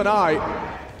blink of an eye.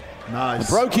 Nice.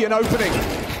 Brokian opening.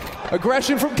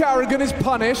 Aggression from Carrigan is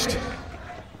punished.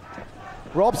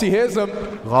 Robsy hears them.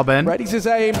 Robin. Readies his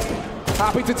aim.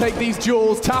 Happy to take these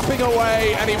duels. Tapping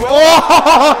away. And he will.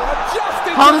 Oh!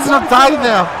 How does it not die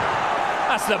there?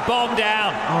 That's the bomb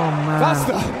down. Oh, man.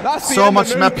 That's the so end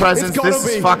much of map Nuke. presence. This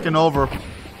is fucking over.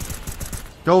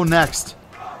 Go next.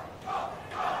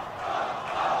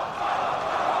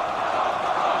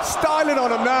 Styling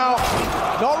on him now.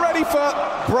 Not ready for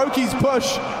Brokey's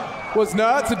push. Was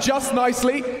Nerds. Adjust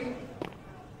nicely.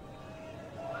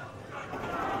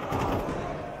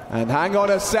 And hang on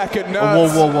a second,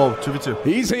 Nerds. Whoa, whoa, whoa. 2v2.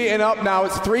 He's heating up now.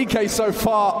 It's 3K so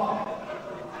far.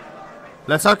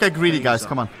 Let's not get greedy, guys.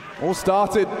 Come on. All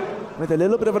started with a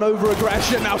little bit of an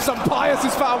over-aggression. Now some Pius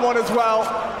has found one as well.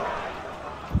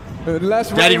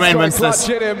 Unless Daddy Rain wins clutch this.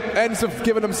 in him, ENCE have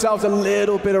given themselves a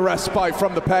little bit of respite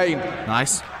from the pain.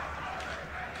 Nice.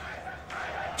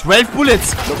 12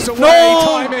 bullets. Looks away, no!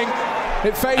 timing.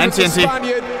 It favors the NTNT.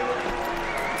 Spaniard.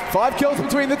 5 kills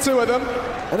between the two of them.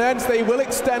 And ENCE, they will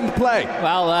extend play.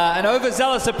 Well, an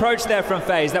overzealous approach there from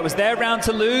FaZe. That was their round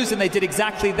to lose, and they did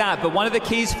exactly that. But one of the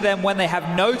keys for them when they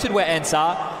have noted where ENCE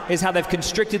are is how they've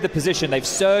constricted the position. They've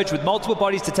surged with multiple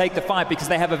bodies to take the fight because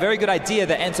they have a very good idea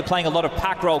that ENCE are playing a lot of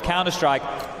pack roll Counter-Strike.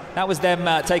 That was them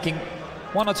taking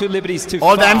 1 or 2 liberties too far.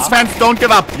 All the ENCE fans, don't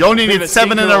give up. You only need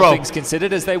 7 in a row. Things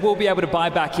considered, as they will be able to buy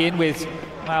back in with,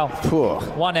 well,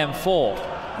 1 M4.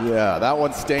 Yeah, that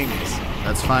one stings.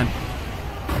 That's fine.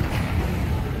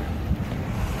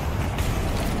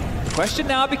 The question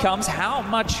now becomes, how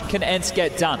much can ENCE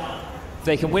get done? If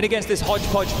they can win against this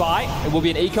hodgepodge buy, it will be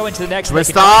an eco into the next.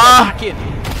 Twister! Back in.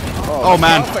 Oh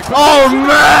man. Oh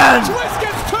man! Twist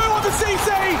gets 2 on the CC!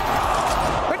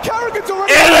 And Carrigan's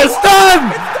already... It is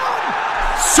done! It's done!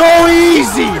 So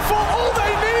easy! For all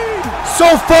they need!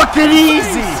 So fucking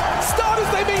easy! Start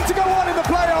as they mean to go on in the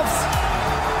playoffs.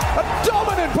 A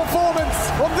dominant performance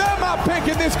on their map pick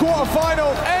in this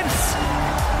quarterfinal. ENCE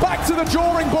back to the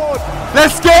drawing board.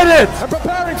 Let's get it! And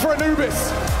preparing for Anubis.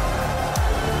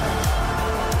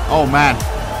 Oh man.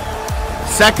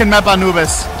 Second map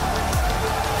Anubis.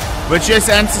 Which is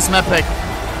ENCE's map pick.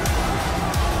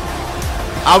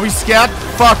 Are we scared?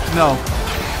 Fuck no.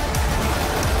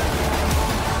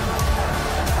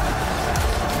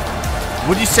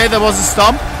 Would you say there was a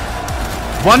stomp?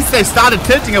 Once they started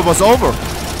tilting, it was over.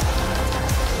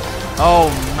 Oh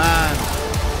man.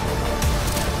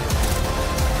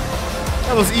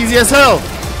 That was easy as hell.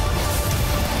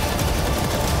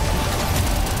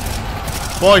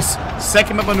 Boys,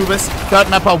 Second map Anubis. Third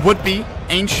mapper would be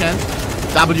Ancient.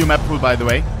 W map pool, by the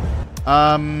way.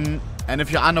 And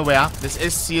if you're unaware, this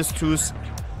is CS2's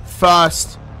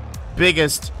first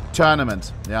biggest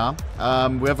tournament. Yeah.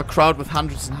 We have a crowd with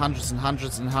hundreds and hundreds and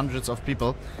hundreds and hundreds of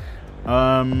people.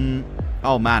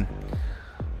 Oh man.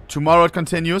 Tomorrow it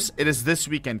continues. It is this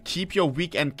weekend. Keep your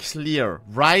weekend clear.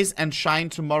 Rise and shine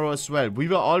tomorrow as well. We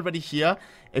were already here.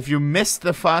 If you missed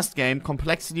the first game,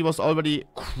 Complexity was already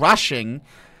crushing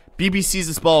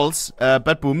BBC's balls,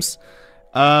 Bad Booms.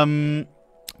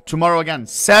 Tomorrow again,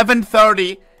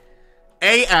 7:30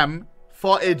 AM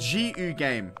for a GU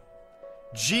game.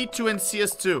 G2 and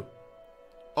CS2.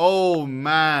 Oh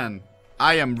man,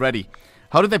 I am ready.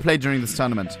 How did they play during this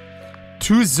tournament?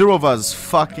 2-0 versus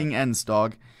fucking ENCE,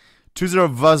 dog.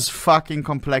 2-0 versus fucking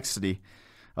Complexity.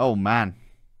 Oh man.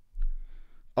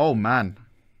 Oh man.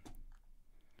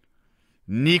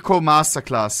 Nico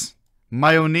Masterclass.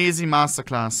 Mayonnaise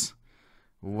Masterclass.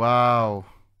 Wow.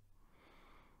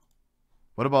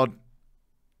 What about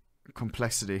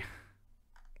Complexity?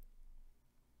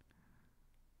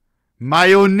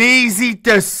 Mayonnaise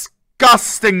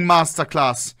disgusting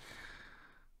Masterclass.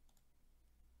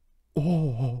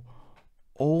 Oh.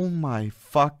 Oh my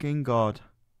fucking god.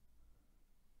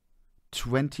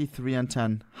 23 and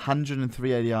 10. 103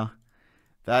 ADR.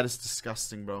 That is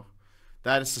disgusting, bro.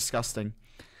 That is disgusting.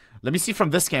 Let me see from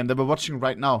this game that we're watching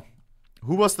right now.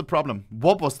 Who was the problem?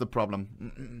 What was the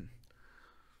problem?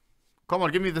 Come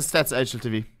on, give me the stats,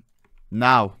 HLTV.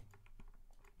 Now.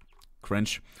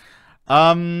 Cringe.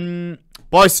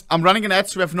 Boys, I'm running an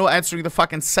ads. We have no ads during the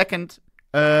fucking second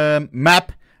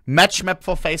match map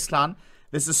for FaZe Clan.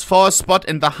 This is for a spot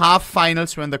in the half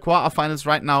finals. We're in the quarterfinals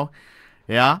right now.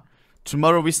 Yeah.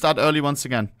 Tomorrow we start early once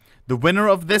again. The winner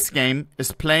of this game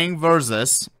is playing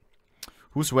versus...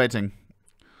 Who's waiting?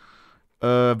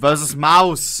 Versus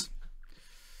Mouse.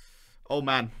 Oh,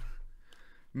 man.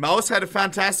 Mouse had a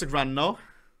fantastic run, no?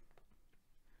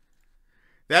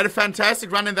 They had a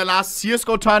fantastic run in the last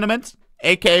CSGO tournament.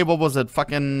 AKA, what was it?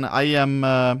 Fucking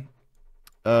IEM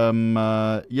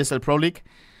ESL Pro League.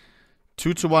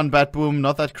 2-1 Bad Boom,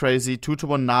 not that crazy.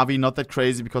 2-1 Navi, not that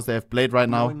crazy because they have Blade right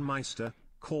now. Meister,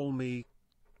 call me.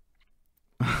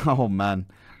 Oh, man.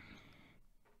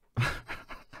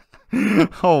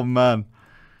 Oh, man.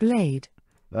 Blade.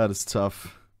 That is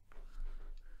tough.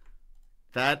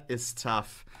 That is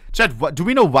tough. Chat, what, do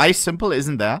we know why Simple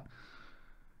isn't there?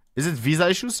 Is it visa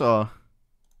issues or?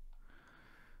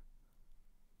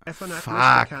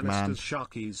 Fuck, man.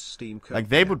 Like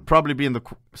they would probably be in the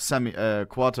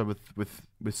quarter with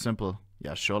Simple.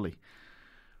 Yeah, surely.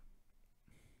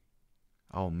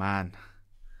 Oh man.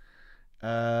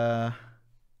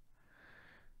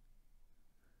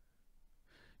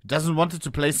 Doesn't want it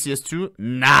to play CS2?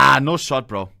 Nah, no shot,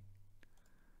 bro.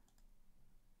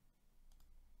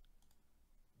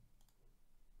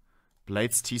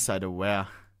 Blades T-side aware.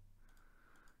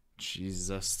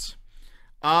 Jesus.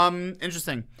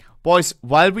 Interesting. Boys,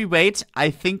 while we wait, I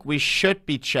think we should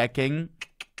be checking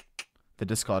the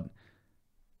Discord.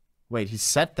 Wait, he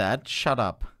said that? Shut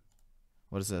up.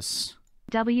 What is this?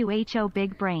 WHO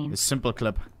Big Brain. A simple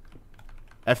clip.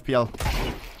 FPL.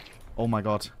 Oh my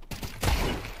god.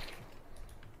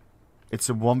 It's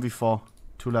a 1v4.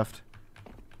 2 left.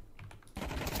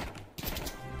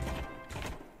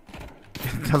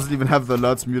 It doesn't even have the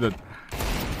alerts muted.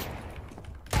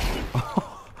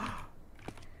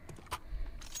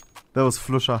 That was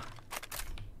Flusher.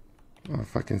 Oh,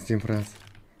 fucking Steam friends.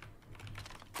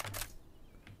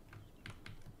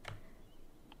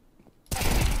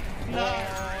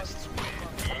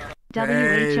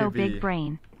 WHO Big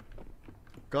Brain.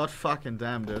 God fucking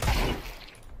damn, dude.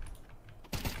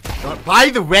 God. By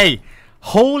the way,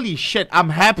 holy shit, I'm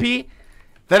happy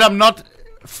that I'm not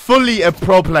fully a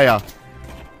pro player.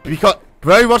 Because,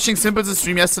 were you watching Simple's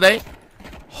stream yesterday?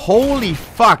 Holy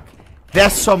fuck.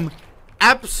 There's some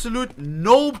absolute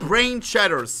no-brain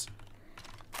chatters.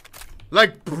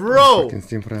 Like, bro. Fucking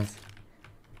Steam friends.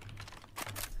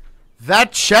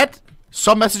 That chat,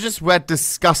 some messages were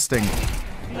disgusting.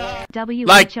 WHO.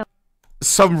 Like,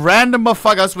 some random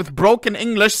motherfuckers with broken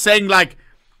English saying like,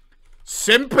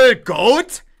 Simple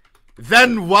GOAT?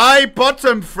 Then why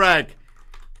bottom frag?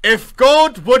 If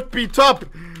GOAT would be top.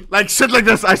 Like shit like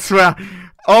this, I swear.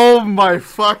 Oh my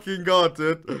fucking god,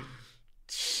 dude.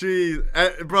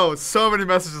 Jeez. Bro, so many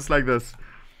messages like this.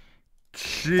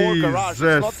 For Garage,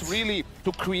 Jesus. it's not really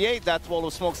to create that wall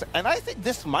of smokes. And I think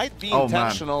this might be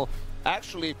intentional.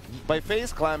 Actually, by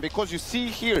FaZe Clan, because you see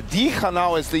here, Diha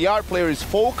now as the yard player is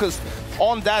focused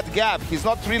on that gap. He's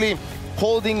not really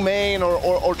holding main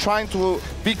or trying to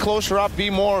be closer up,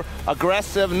 be more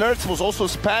aggressive. Nerds was also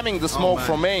spamming the smoke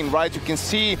from main, right? You can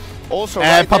see also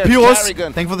right Papyrus,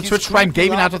 there, thank you for the Twitch Prime.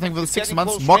 Gavinator, thank you for the 6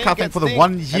 months. Mokka, thank you for the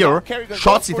 1 year.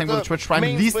 Shortsy, thank you for the Twitch Prime.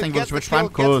 Least, thank you for the Twitch Prime.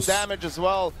 Damage as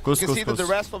well. You can see that the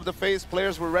rest of the FaZe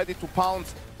players were ready to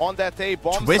pounce on that A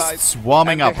bomb Twists side.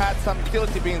 warming up. They had some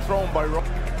utility being thrown by Rock.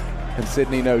 And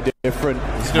Sydney no different.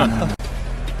 What's doing?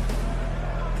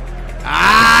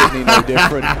 Sydney no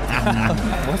different.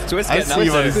 What's Twist I getting see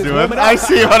up what to? he's doing. I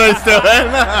see what he's doing.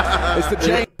 It's the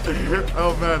change.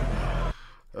 Oh man.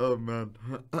 Oh man.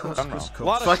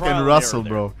 Fucking Russell,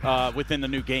 bro. Within the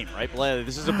new game, right?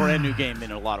 This is a brand new game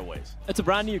in a lot of ways. It's a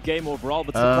brand new game overall,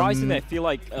 but surprisingly, I feel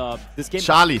like this game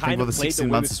Charlie, kind think of of the played 16 the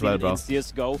way months we've as well, seen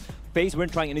it bro. in CSGO. FaZe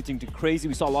weren't trying anything too crazy.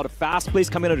 We saw a lot of fast plays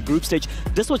coming out of the group stage.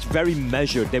 This was very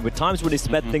measured. There were times where they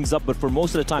sped things up, but for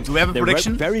most of the time, do we have a they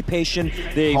prediction? were very patient.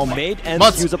 They made ENCE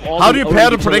Mods, use up all how the do you pair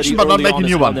the utility prediction but not early make a on new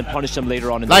as well one? and then punish them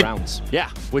later on in Like- the rounds.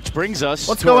 Yeah, which brings us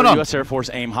What's to going our on? US Air Force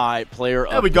Aim High player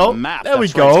There of we go. the map. There we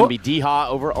That's right, it's go. going to be D-Ha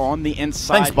over on the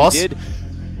inside. Thanks, boss. He did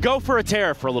go for a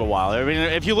tear for a little while. I mean,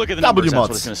 if you look at the W numbers, that's what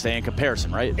mods. it's going to stay in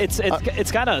comparison, right?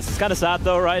 It's kind of sad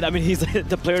though, right? I mean, he's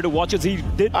the player to watch as he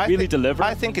did really deliver.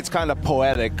 I think it's kind of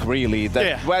poetic, really,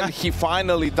 that when he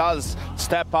finally does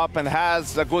step up and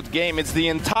has a good game, it's the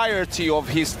entirety of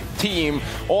his team,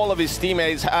 all of his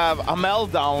teammates have a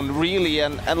meltdown, really,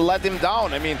 and let him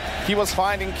down. I mean, he was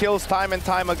finding kills time and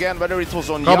time again, whether it was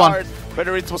on yard,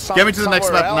 whether it was Get me to the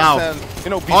next map now. And,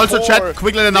 you know, Also, chat,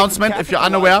 quick little announcement if you're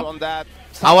unaware.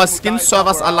 Our skin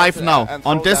servers are live now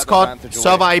on Discord,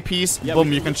 server IPs,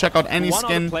 boom, you can check out any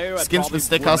skin, skins with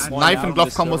stickers, knife and glove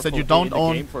combos that you don't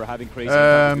own,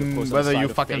 whether you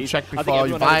fucking check before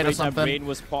you buy it or something.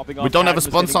 We don't have a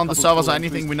sponsor on the servers or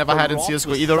anything, we never had in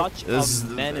CSGO either.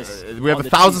 We have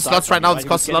 1,000 slots right now, this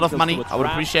costs a lot of money. I would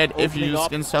appreciate if you use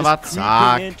skin server,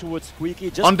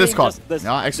 on Discord,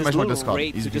 yeah, exclamation Discord,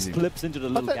 easy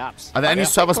peasy. Are there any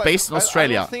servers based in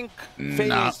Australia?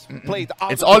 No,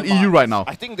 it's all EU right now.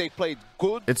 I think they played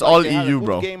good. It's all EU,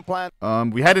 bro.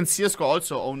 We had in CSGO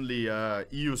also only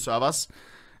EU servers,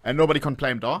 and nobody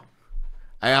complained, though.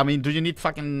 I mean, do you need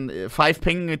fucking 5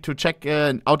 ping to check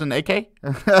out an AK?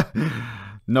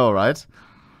 No, right?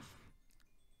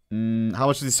 How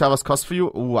much do these servers cost for you?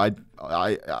 Ooh,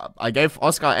 I gave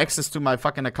Oscar access to my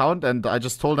fucking account, and I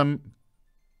just told him,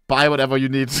 buy whatever you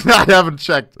need. I haven't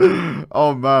checked.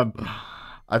 Oh, man.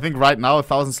 I think right now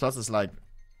 1,000 slots is like...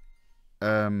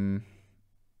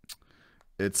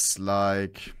 It's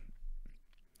like,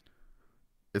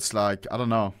 I don't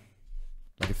know,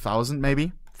 like 1,000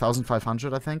 maybe,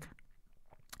 1,500 I think.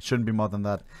 Shouldn't be more than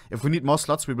that. If we need more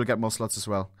slots, we will get more slots as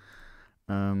well.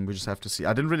 We just have to see.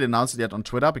 I didn't really announce it yet on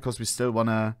Twitter because we still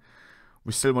wanna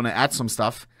add some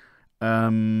stuff.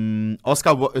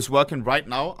 Oscar is working right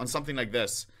now on something like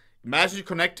this. Imagine you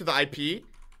connect to the IP,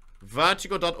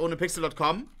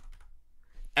 vertigo.ohnepixel.com,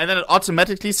 and then it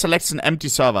automatically selects an empty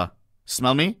server.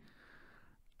 Smell me?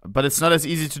 But it's not as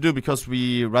easy to do because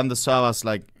we run the servers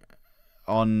like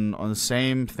on the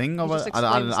same thing. Or I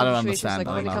don't understand.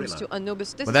 Like when it comes to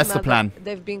Anubis, but that's the plan.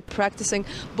 They've been practicing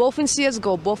both in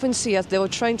CSGO, both in CS. They were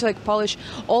trying to like polish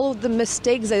all of the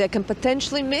mistakes that they can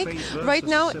potentially make. Right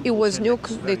now, it was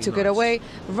Nuke. They took it away.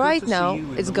 Right now,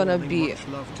 it's gonna be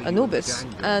Anubis,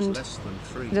 and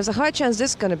there's a high chance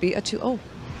this is gonna be a 2-0.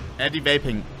 Eddie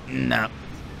vaping. No.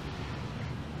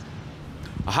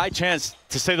 A high chance,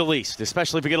 to say the least,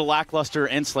 especially if we get a lackluster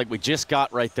ENCE like we just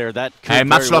got right there. That could hey,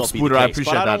 much very love, well be Spooter. the case. I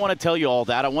appreciate but I that. don't want to tell you all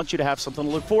that. I want you to have something to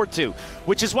look forward to,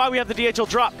 which is why we have the DHL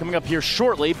drop coming up here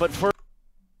shortly. But for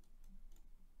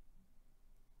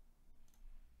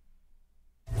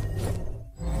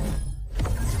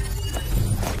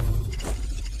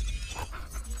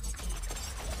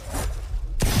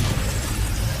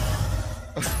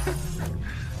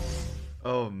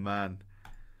oh man.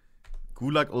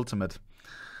 Gulag Ultimate.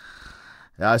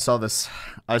 Yeah, I saw this.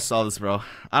 I saw this, bro.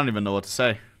 I don't even know what to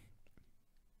say.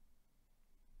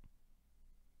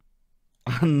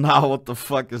 Now, what the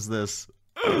fuck is this?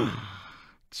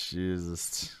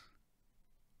 Jesus.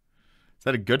 Is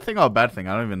that a good thing or a bad thing?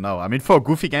 I don't even know. I mean, for a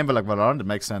goofy game like Valorant, it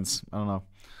makes sense. I don't know.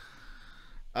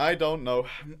 I don't know.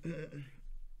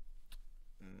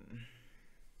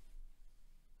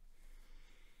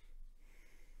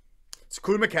 It's a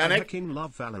cool mechanic.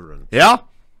 Love Valorant. Yeah?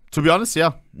 To be honest,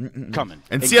 yeah. coming.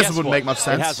 And guess CS wouldn't what? make much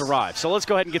sense. It has arrived. So let's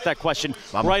go ahead and get that question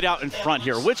right out in front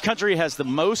here. Which country has the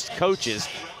most coaches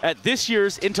at this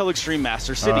year's Intel Extreme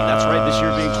Master City? That's right, this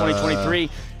year being 2023.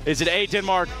 Is it A,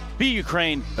 Denmark, B,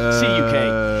 Ukraine, C,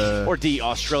 UK, or D,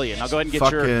 Australia? Now go ahead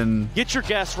and get your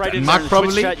guess right in there in the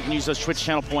Twitch chat. You can use those Twitch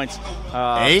channel points.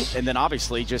 A? And then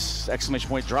obviously just exclamation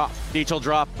point drop. DHL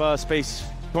drop space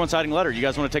coinciding letter. You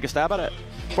guys want to take a stab at it?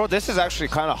 Bro, this is actually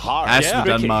kind of hard.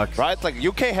 Denmark. Right? Like,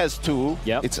 UK has 2.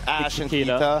 Yep. It's Ash and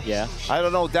Kita. Kita. Yeah. I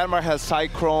don't know. Denmark has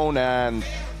Cyclone and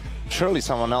surely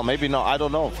someone else. Maybe not. I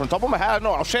don't know. From top of my head,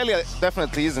 no. Australia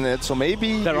definitely isn't it. So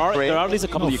maybe there are at least a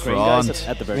couple of Ukrainian guys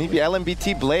at the very maybe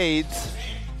LMBT Blade.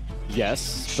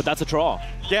 Yes, but that's a draw.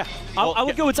 Yeah. I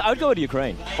would go with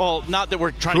Ukraine. Well, not that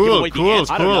we're trying to give away the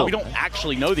answer. I don't know. We don't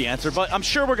actually know the answer, but I'm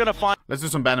sure we're going to find... Let's do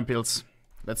some ban appeals.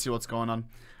 Let's see what's going on.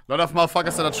 A lot of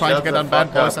motherfuckers that are trying to get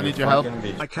unbanned, boys. I need your help.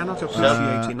 I cannot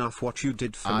appreciate enough what you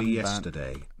did for me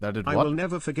yesterday. That did what? I will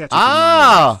never forget it in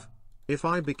my life. If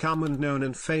I become a known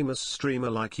and famous streamer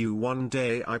like you one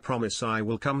day, I promise I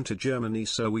will come to Germany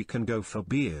so we can go for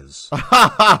beers.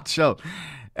 Chill.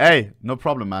 Hey, no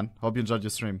problem, man. Hope you enjoyed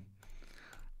your stream.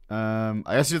 I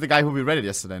guess you're the guy who we rated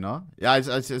yesterday, no? Yeah, I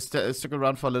stuck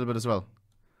around for a little bit as well.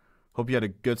 Hope you had a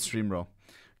good stream, bro.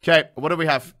 Okay, what do we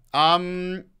have?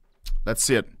 Let's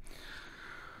see it.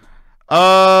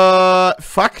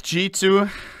 Fuck G2.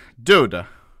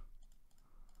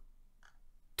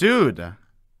 Dude.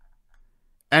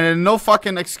 And no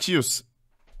fucking excuse.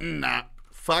 Nah.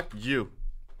 Fuck you.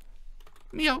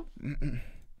 Meow.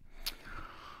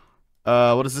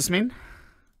 What does this mean?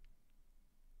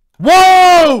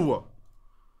 Whoa!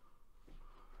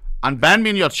 Unban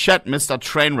me in your chat, Mr.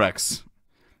 Trainwrecks.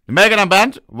 You may get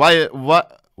unbanned?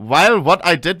 While what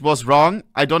I did was wrong,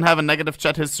 I don't have a negative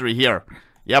chat history here.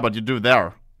 Yeah, but you do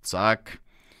there. Suck.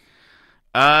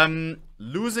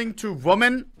 Losing to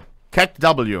woman, Cat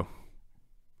W.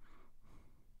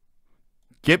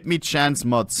 Give me chance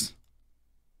mods.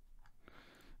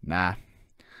 Nah.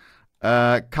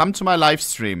 Come to my live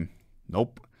stream.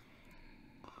 Nope.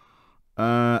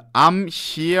 I'm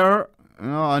here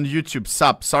on YouTube.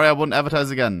 Sub. Sorry, I won't advertise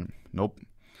again. Nope.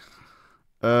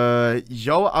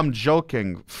 Yo, I'm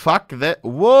joking. Fuck that.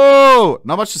 Whoa!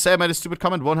 Not much to say. I made a stupid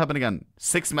comment. Won't happen again.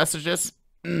 6 messages.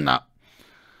 Nah.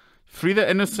 Free the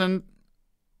innocent.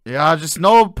 Yeah, just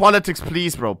no politics,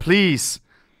 please, bro. Please.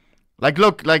 Like,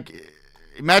 look, like,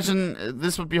 imagine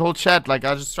this would be whole chat. Like,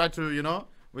 I just try to, you know,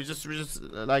 we just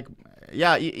like,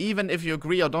 yeah, even if you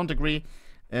agree or don't agree,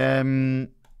 you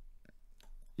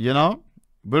know,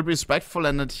 we'll be respectful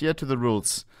and adhere to the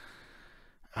rules.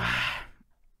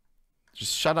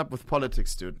 Just shut up with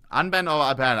politics, dude. Unban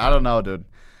or ban? I don't know, dude.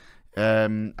 I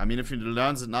mean, if you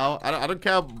learn it now, I don't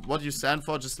care what you stand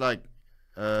for. Just like,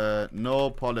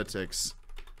 no politics,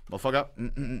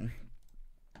 motherfucker.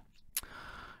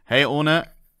 Hey, ohne.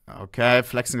 Okay,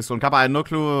 flexing is so Kappa. I had no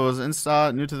clue it was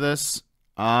Insta. New to this.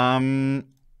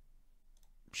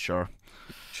 Sure.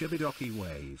 Chibidoki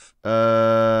wave.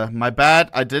 My bad.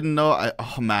 I didn't know.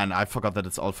 Oh man, I forgot that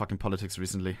it's all fucking politics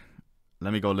recently.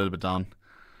 Let me go a little bit down.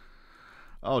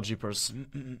 Oh, jeepers.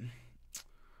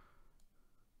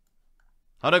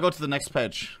 How do I go to the next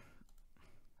page?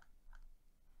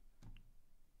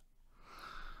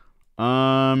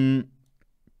 KYS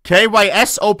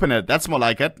open it. That's more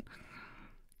like it.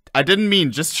 I didn't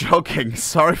mean, just joking.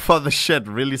 Sorry for the shit.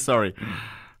 Really sorry.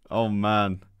 Oh,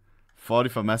 man.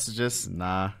 44 messages?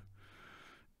 Nah.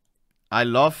 I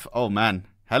love... Oh, man.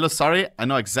 Hello, sorry. I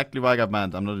know exactly why I got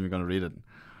banned. I'm not even gonna read it.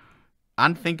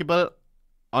 Unthinkable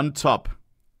on top.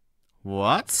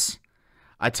 What?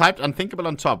 I typed unthinkable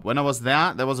on top. When I was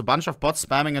there was a bunch of bots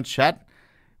spamming in chat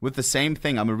with the same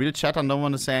thing. I'm a real chatter and don't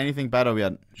want to say anything bad or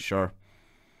weird. Sure.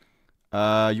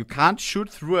 You can't shoot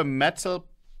through a metal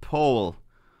pole.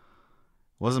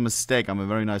 Was a mistake. I'm a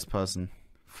very nice person.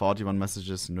 41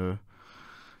 messages. No.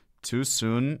 Too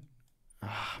soon.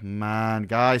 Oh, man,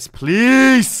 guys,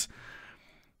 please.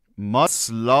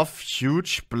 Mods love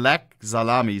huge black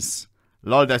salamis.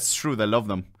 Lol, that's true. They love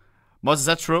them. Mods, is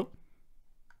that true?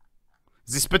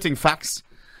 Is he spitting facts?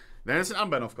 Then it's an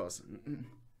unban, of course.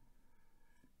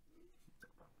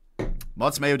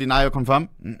 Mods, may you deny or confirm?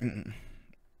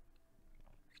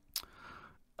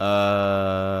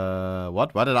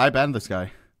 What? Why did I ban this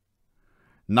guy?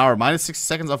 Now, minus 60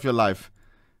 seconds of your life.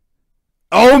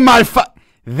 Oh my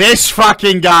this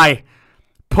fucking guy.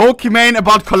 Pokemon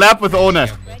about collab with One.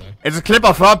 It's a clip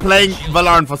of her playing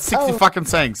Valorant for 60 fucking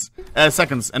seconds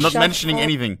and not mentioning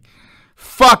anything.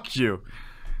 Fuck you.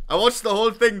 I watched the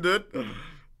whole thing, dude.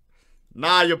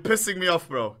 Nah, you're pissing me off,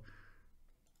 bro.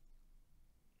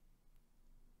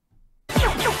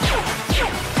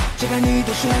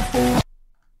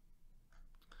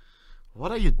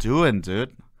 What are you doing,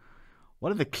 dude?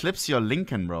 What are the clips you're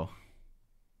linking, bro?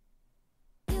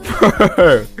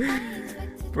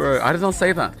 Bro, I did not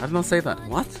say that. I did not say that.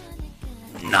 What?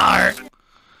 No.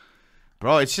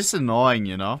 Bro, it's just annoying,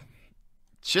 you know?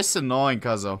 It's just annoying,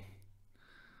 cuzzo.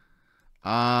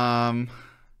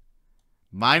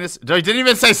 Minus... I didn't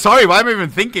even say sorry. Why am I even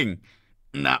thinking?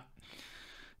 Nah.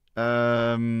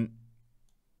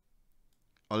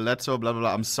 Oletto, blah, blah,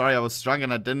 blah. I'm sorry, I was drunk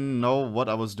and I didn't know what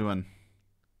I was doing.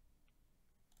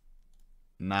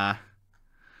 Nah.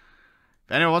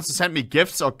 If anyone wants to send me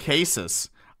gifts or cases,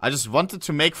 I just wanted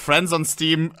to make friends on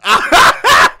Steam.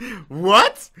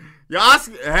 What? You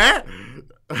ask? Huh?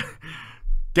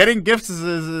 Getting gifts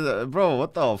is bro,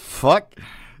 what the fuck?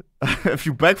 If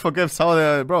you beg for gifts,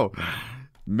 how bro?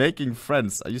 Making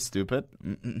friends. Are you stupid?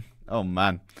 Oh,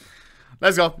 man.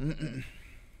 Let's go.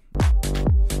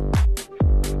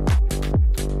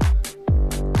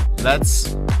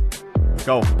 Let's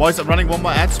go. Boys, I'm running one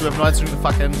more ad, so we have no answer to the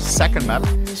fucking second map.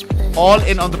 All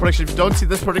in on the prediction. If you don't see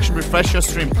this prediction, refresh your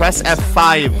stream. Press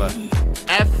F5.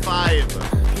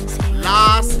 F5.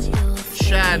 Last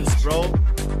chance, bro.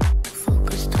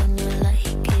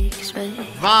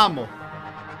 Vamos.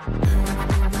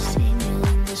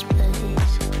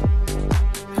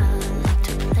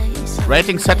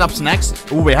 Rating setups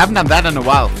next. Ooh, we haven't done that in a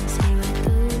while.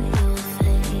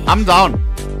 I'm down.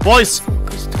 Boys,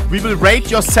 we will rate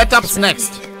your setups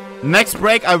next. Next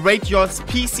break, I rate your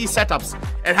PC setups.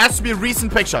 It has to be a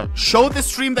recent picture. Show the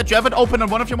stream that you have it open on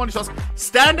one of your monitors.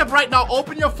 Stand up right now,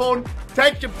 open your phone,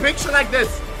 take a picture like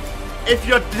this. If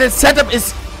the setup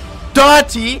is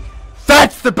dirty,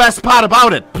 that's the best part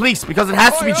about it. Please, because it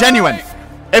has to be genuine.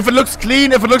 If it looks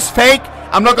clean, if it looks fake,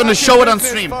 I'm not going to show it on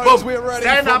stream. Boom.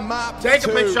 Stand up, take a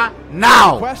picture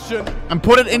now, and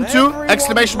put it into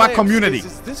 / community.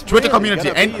 Twitter community.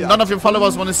 And none of your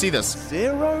followers want to see this.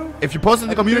 If you post it in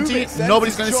the community,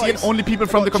 nobody's going to see it. Only people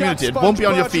from the community. It won't be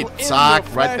on your feed. Zack,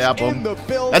 right there, boom.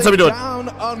 That's how we do it.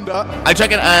 I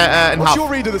check it in half. What's your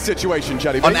read of the situation,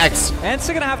 Jelly? On X. ENCE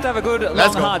are going to have a good,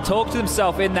 long, hard talk to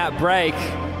themselves in that break.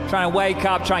 Try and wake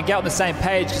up, try and get on the same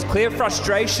page. Just clear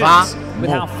frustrations with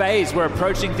how FaZe were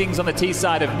approaching things on the T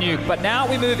side of Nuke. But now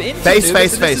we move into FaZe.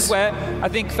 This is where I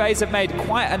think FaZe have made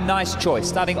quite a nice choice,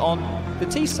 starting on the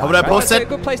T side. How would I post it? A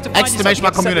good place to find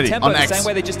 / community on X. The same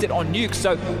way they just did on Nuke.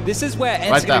 So this is where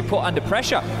ENCE are going to be put under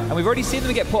pressure. And we've already seen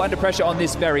them get put under pressure on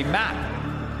this very map.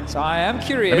 So I am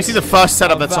curious. Let me see the first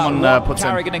setup that someone puts in.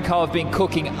 Karrigan and Co have been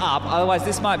cooking up. Otherwise,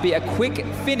 this might be a quick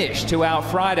finish to our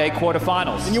Friday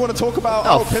quarterfinals. And you want to talk about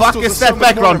how fuck is that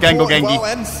background, Gango Gengi?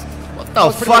 What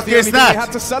the fuck is that? They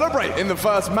had to celebrate in the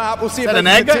first map. We'll see if they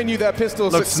can continue their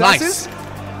pistol successes.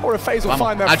 Nice. Or if FaZe will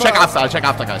find their I'll check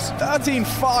after, guys.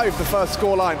 13-5, the first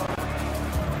scoreline.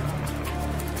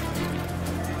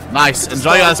 Nice.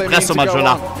 Enjoy your espresso,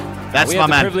 Majula. That's my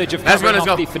man. Privilege of Let's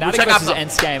go. the Fnatic versus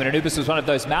ENCE game, and Anubis was one of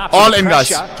those maps. All in,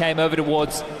 guys. Came over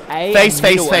towards A FaZe.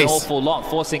 an awful lot,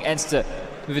 forcing ENCE to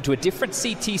move into a different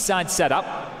CT side setup.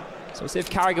 So we'll see if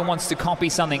Karrigan wants to copy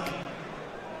something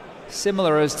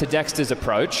similar as to Dexter's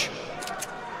approach.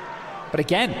 But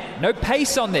again, no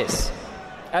pace on this.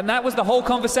 And that was the whole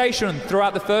conversation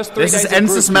throughout the first 3 days. This is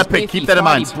ENCE's map pick, keep that in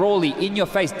mind. Brawly, in your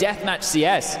face, deathmatch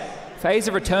CS. FaZe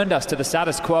have returned us to the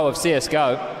status quo of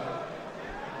CSGO.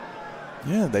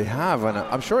 Yeah, they have, and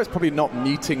I'm sure it's probably not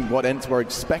meeting what ENCE were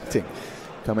expecting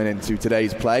coming into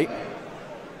today's play.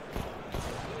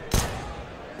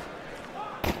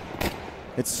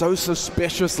 It's so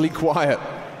suspiciously quiet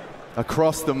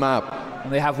across the map.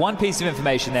 And they have one piece of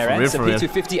information there, ENCE, a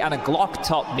P250 and a Glock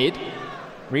top mid.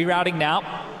 Rerouting now.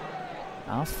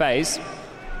 Now FaZe.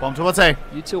 Bomb towards A.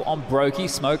 U2 on Brokey,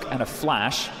 smoke and a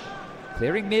flash.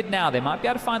 Clearing mid now. They might be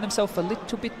able to find themselves a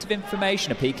little bit of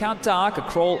information. A peek out dark, a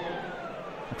crawl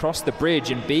across the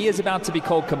bridge, and B is about to be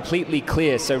called completely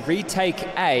clear. So retake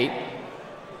A.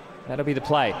 That'll be the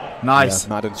play. Nice. Yeah,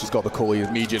 Madden's just got the call. He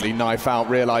immediately knife out,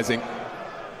 realizing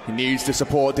he needs to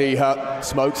support D-Hut.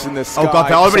 Smokes in the sky. Oh god,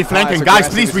 they're already flanking. Guys,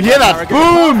 please, we hear that.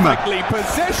 Boom!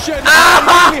 Position.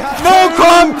 No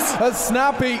comms! As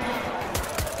Snappy,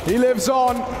 he lives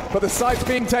on, but the site's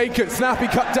being taken. Snappy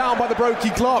cut down by the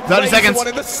Brokey clock. 30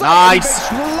 seconds.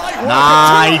 Nice.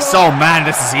 Nice. Oh man,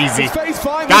 this is easy.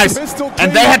 Guys,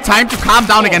 and they had time to calm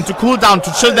down again, to cool down,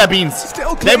 to chill their beans.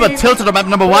 They were tilted on map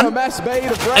number 1, and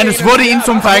es wurde ihnen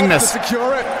zum Verhängnis.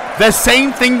 The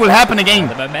same thing will happen again.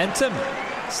 The momentum.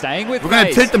 Staying with We're going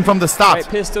to tilt them from the start. Great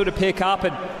pistol to pick up,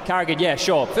 and Karrigan, yeah,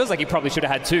 sure. Feels like he probably should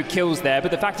have had 2 kills there, but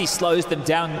the fact he slows them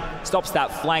down, stops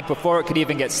that flank before it could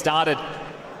even get started.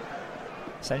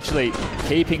 Essentially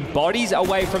keeping bodies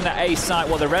away from the A site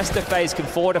while the rest of FaZe can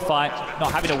fortify.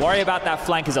 Not having to worry about that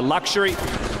flank is a luxury. You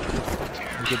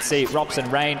can see Rops and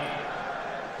Rain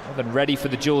more than ready for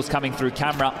the duels coming through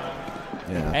camera.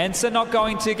 Yeah. ENCE not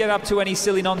going to get up to any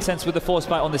silly nonsense with the force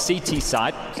bite on the CT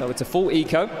side, so it's a full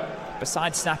eco,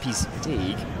 besides Snappy's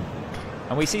dig.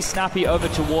 And we see Snappy over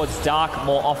towards Dark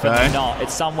more often than not.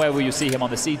 It's somewhere where you see him on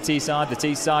the CT side, the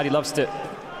T side. He loves to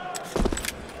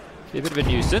be a bit of a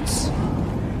nuisance.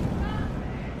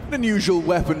 An unusual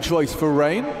weapon choice for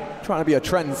Rain. Trying to be a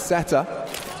trendsetter.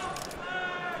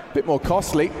 A bit more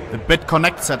costly. The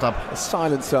BitConnect setup. A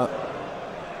silencer.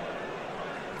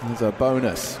 There's a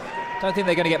bonus. Don't think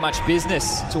they're going to get much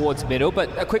business towards middle, but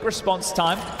a quick response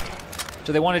time.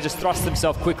 So they want to just thrust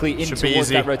themselves quickly in towards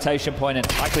that rotation point and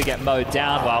likely get mowed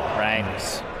down. Well, Rain,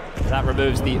 that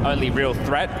removes the only real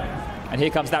threat. And here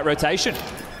comes that rotation.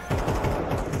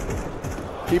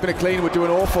 Keeping it clean would do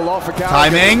an awful lot for Carrigan.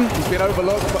 Timing. He's been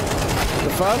overlooked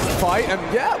the first fight. And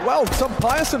yeah, well, some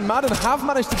Pius and Madden have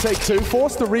managed to take two,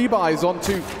 force the rebuys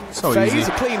onto FaZe.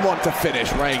 Easy. A clean one to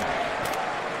finish, Rain.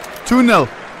 2-0.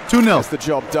 2-0. That's the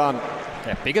job done.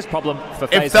 Yeah, biggest problem for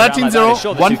FaZe. If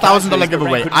 13-0, $1,000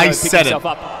 giveaway. I said it.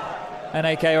 An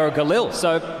AK or a Galil,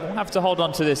 so we'll have to hold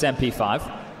on to this MP5.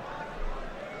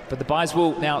 But the buys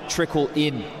will now trickle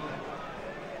in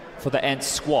for the ENCE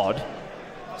squad.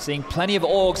 Seeing plenty of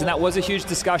Orgs, and that was a huge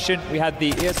discussion. We had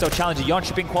the ESL Challenger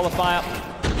Jönköping qualifier.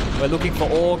 We're looking for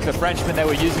Org, the Frenchman, they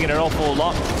were using it an awful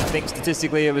lot. I think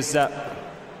statistically it was about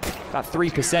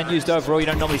 3% used overall. You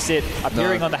don't normally see it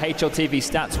appearing on the HLTV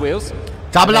stats wheels.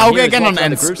 Double AUG again on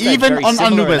ENCE, even on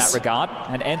Anubis.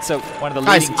 And ENCE, one of the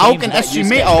guys, leading AUG teams and that use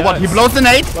SG or what? He blows the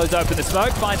nade. Blows open the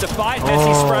smoke, finds a fight,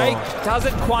 messy spray,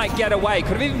 doesn't quite get away.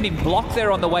 Could have even been blocked there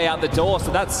on the way out the door,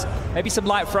 so that's maybe some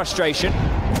light frustration.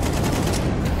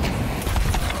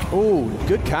 Oh,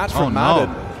 good catch from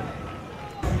Madden.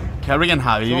 Carrigan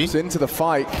Harvey. Drops into the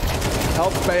fight.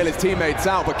 Helps bail his teammates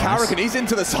out, but Carrigan, he's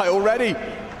into the site already.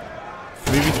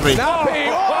 3v3.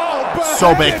 Oh,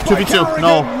 so big. 2v2.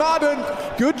 No. Madden.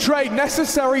 Good trade,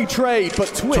 necessary trade,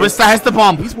 but Twister has the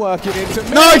bomb. He's working into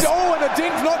mid. Nice. Oh, and a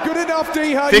ding's not good enough,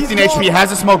 D-Hut. 15 HP,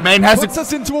 has a smoke, main has puts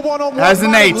us into a one-on-one. Has a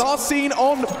nade. Last seen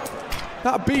on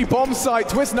that B bomb site.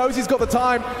 Twist knows he's got the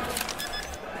time.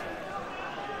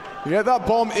 Get that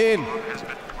bomb in.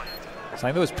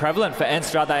 Something that was prevalent for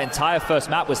ENCE throughout that entire first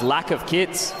map was lack of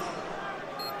kits.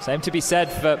 Same to be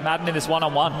said for Madden in this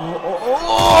one-on-one. 15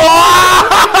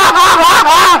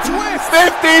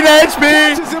 HP!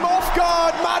 Catches him off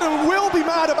guard. Madden will be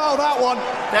mad about that one.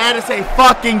 That is a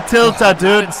fucking tilter, dude.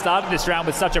 Madden started this round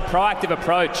with such a proactive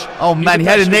approach. Oh man, he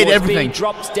had to nade everything. B,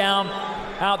 drops down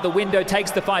out the window, takes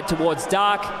the fight towards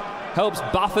Dark, helps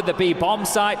buffer the B bomb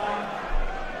site.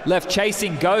 Left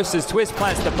chasing Ghost as Twist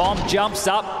plants the bomb, jumps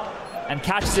up and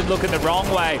catches him looking the wrong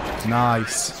way.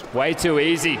 Nice. Way too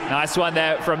easy. Nice one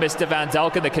there from Mr. Van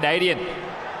Delken, the Canadian.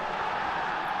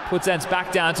 Puts ENCE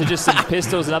back down to just some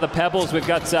pistols and other pebbles. We've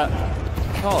got some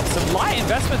light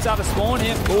investments out of spawn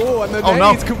here. Oh, and the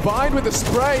nades combined with the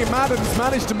spray. Madden's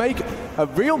managed to make a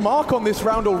real mark on this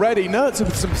round already. Nerds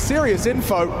with some serious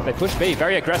info. They push B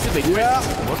very aggressively. Yeah.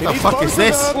 What the fuck is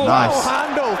this? Nice.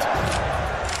 Handled.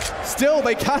 Still,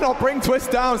 they cannot bring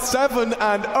Twist down. 7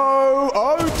 and 0.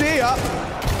 Oh dear.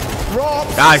 Rob.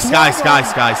 Guys.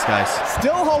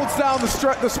 Still holds down the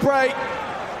spray.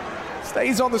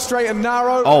 Stays on the straight and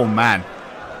narrow. Oh man.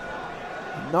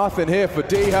 Nothing here for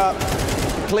D-Hut.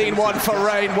 Clean one for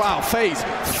Rain. Wow, FaZe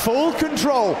full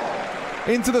control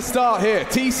into the start here.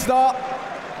 T-start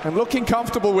and looking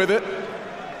comfortable with it.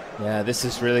 Yeah, this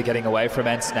is really getting away from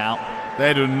ENCE now.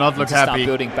 They do not look happy. Start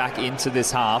building back into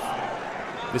this half.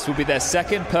 This will be their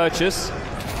second purchase,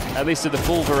 at least of the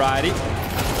full variety.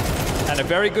 And a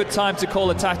very good time to call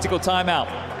a tactical timeout.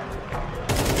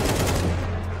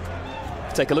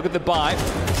 Take a look at the buy.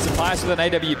 Sapias with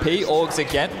an AWP, Orgs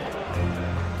again.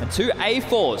 And 2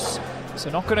 A4s. So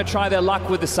not going to try their luck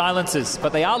with the silencers,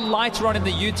 but they are lighter on in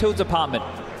the util department.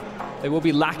 They will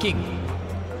be lacking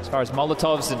as far as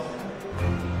Molotovs and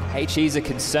HEs are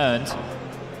concerned.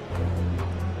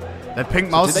 That pink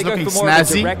mouse is looking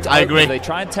snazzy. I agree. They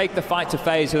try and take the fight to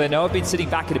FaZe, who they know have been sitting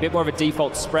back at a bit more of a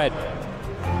default spread.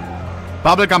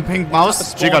 Bubblegum pink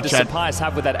mouse, Jigger chat. Sapias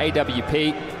have with that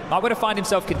AWP. Might want to find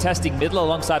himself contesting middle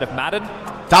alongside of Madden.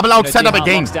 Double out setup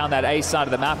again. Down that A side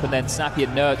of the map, and then Snappy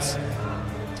and Nerds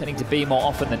tending to be more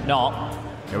often than not.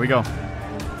 Here we go.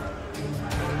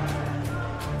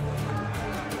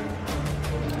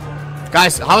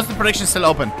 Guys, how's the prediction still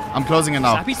open? I'm closing it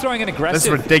now. Snappy's throwing an aggressive.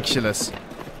 This is ridiculous.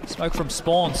 Smoke from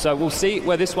spawn, so we'll see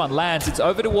where this one lands. It's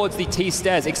over towards the T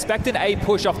stairs. Expect an A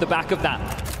push off the back of that.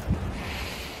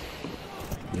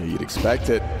 Yeah, you'd expect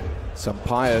it. Some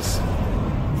Pius.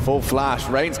 Full flash.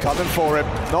 Rain's coming for him.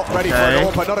 Not ready for it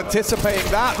all, but not anticipating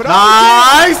that. But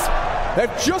nice!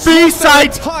 They've just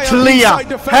B-side clear.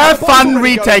 Have fun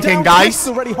retaking, guys.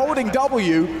 Already holding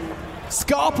W.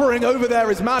 Scarpering over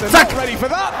there is mad and not ready for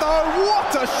that though.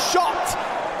 What a shot!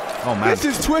 Oh man. This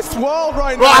is Twist World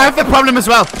right now. Bro, I have the problem as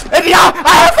well. Yeah,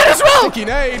 I have it as well. Sticky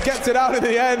nade gets it out in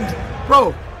the end.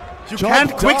 Bro, you can't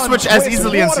quick switch as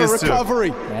easily as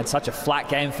CS2. Man, such a flat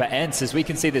game for ENCE as we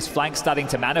can see this flank starting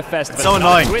to manifest. But so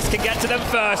annoying. Twist can get to them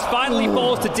first. Finally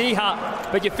falls to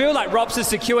Diha. But you feel like Robs has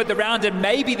secured the round and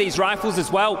maybe these rifles as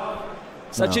well.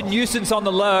 Such a nuisance on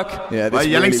the lurk. Yeah, this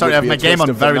yelling, really sorry, I have my game on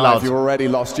very loud. You already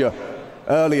lost your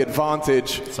early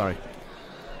advantage. Sorry.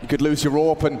 You could lose your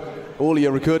AWP and all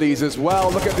your goodies as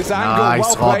well. Look at this angle.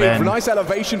 Nice, well played. Robin. Nice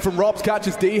elevation from Robs.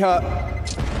 Catches Diha.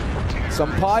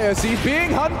 Some pious. He's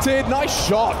being hunted. Nice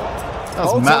shot.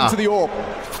 Holds on to the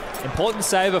AWP. Important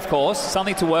save, of course.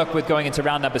 Something to work with going into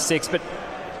round number 6. But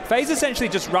FaZe essentially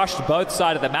just rushed both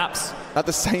sides of the maps. At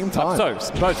the same time.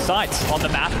 So, both sides on the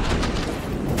map.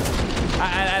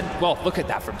 And well, look at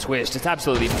that from Twist. Just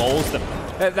absolutely mauls them.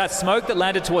 That smoke that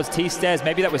landed towards T-stairs,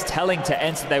 maybe that was telling to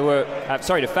ENCE that they were,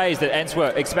 to FaZe, that ENCE were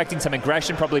expecting some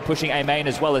aggression, probably pushing A main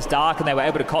as well as Dark, and they were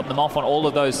able to cotton them off on all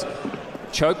of those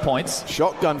choke points.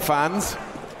 Shotgun fans.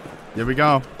 Here we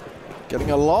go.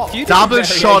 Getting a lot. Double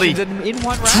shotty. In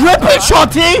one round. Triple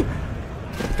shotty!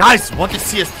 Guys, what does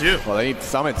CS do? Well, they need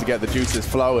Summit to get the juices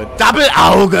flowing. Double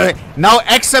Auge. Now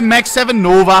XM Max 7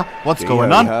 Nova. What's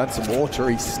going on? Heard some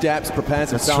watery steps, prepares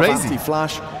himself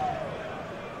anti-flash.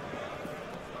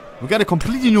 We got a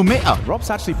completely new meta.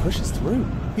 Robs actually pushes through.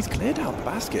 He's cleared out the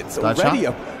baskets. Already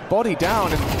a body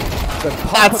down. And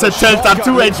that's a tilt on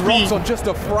 2 HP. Robs on just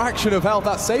a fraction of health.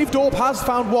 That saved AWP has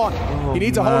found one. He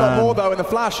needs a whole lot more though in the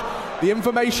flash. The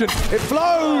information, it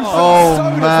flows. Oh so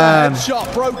man. Does the headshot.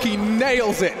 Brokey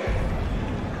nails it.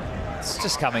 It's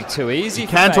just coming too easy.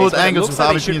 Can't hold angles with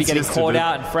they should be getting caught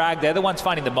out and fragged. They're the ones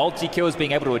finding the multi-kills,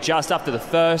 being able to adjust after the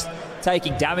first,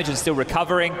 taking damage and still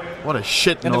recovering. What a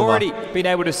shit And Nova. they've already been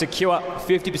able to secure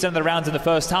 50% of the rounds in the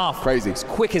first half. Crazy. As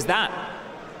quick as that.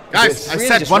 Guys, I really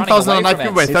said 1,000 on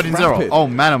IQ way, 13-0. Oh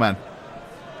man, oh man.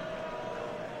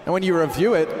 And when you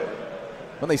review it,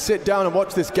 when they sit down and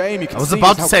watch this game, you can see I was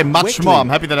about to say much more. I'm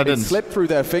happy that I didn't. It slipped through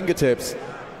their fingertips.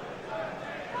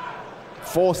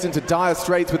 Forced into dire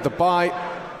straits with the buy.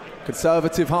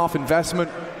 Conservative half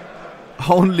investment.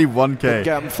 Only 1K.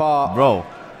 Get them far. Bro.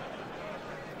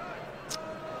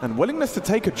 And willingness to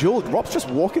take a duel. Rob's just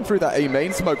walking through that A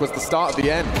main smoke was the start of the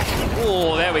end.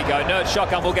 Oh, there we go. Nerd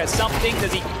Shotgun will get something.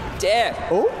 Does he dare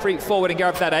creep forward and go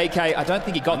up that AK? I don't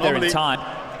think he got there in time.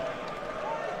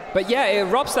 But yeah,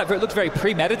 Rob's that looked very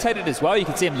premeditated as well. You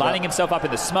can see him lining himself up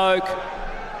in the smoke.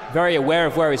 Very aware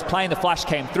of where he's playing. The flash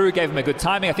came through, gave him a good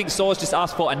timing. I think Soars just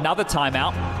asked for another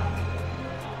timeout.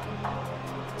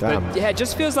 Damn. But yeah, it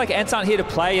just feels like ENCE aren't here to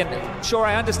play. And sure,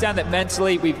 I understand that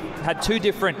mentally we've had two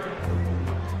different,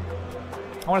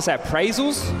 I want to say,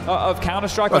 appraisals of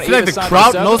Counter-Strike. I feel like the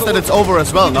crowd knows that it's over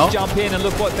as well, no? Jump in and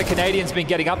look what the Canadians been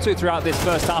getting up to throughout this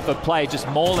first half of play, just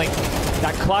mauling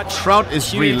that clutch. Crowd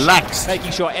is huge, relaxed.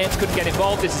 making sure ENCE couldn't get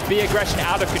involved. This is B aggression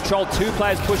out of control. Two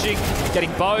players pushing,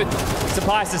 getting both.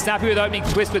 Surprised and Snappy with opening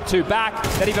Twist with two back.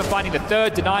 Then even finding the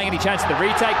third, denying any chance of the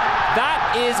retake.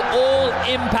 That is all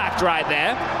impact right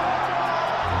there.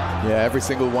 Yeah, every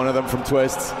single one of them from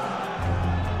Twists.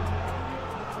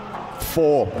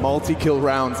 4 multi-kill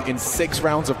rounds in 6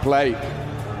 rounds of play.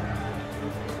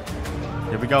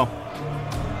 Here we go.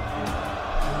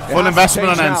 Full investment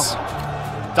on ENCE.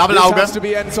 Double Auge. This has to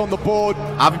be ENCE on the board.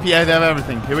 RVP, they have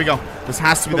everything. Here we go. This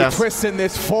has to be this. Twist in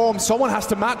this form. Someone has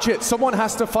to match it. Someone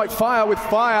has to fight fire with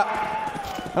fire.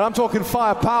 And I'm talking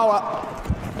firepower.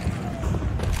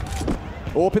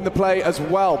 AWP in the play as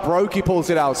well. Brokey pulls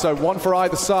it out, so one for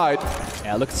either side.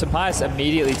 Yeah, look, Sampaius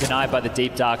immediately denied by the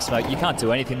deep dark smoke. You can't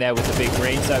do anything there with the big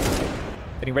green, so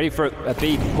getting ready for a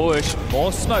B push.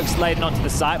 More smokes laden onto the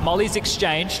site. Molly's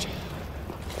exchanged.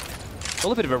 It's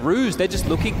all a bit of a ruse. They're just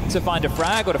looking to find a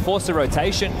frag or to force a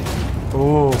rotation.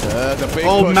 Oh,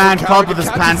 oh man, caught with his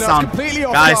pants down.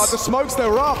 Guys. The smokes, they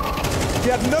were up. He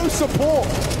had no support.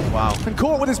 Wow. And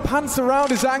caught with his pants around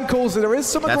his ankles. There is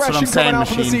some aggression coming out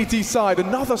from the CT side.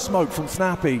 Another smoke from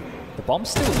Snappy. The bomb's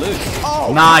still loose.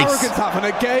 Oh, nice. Arrogance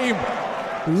having a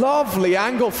game. Lovely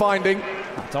angle finding.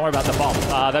 Don't worry about the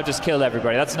bomb. They've just killed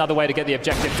everybody. That's another way to get the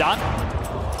objective done.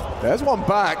 There's one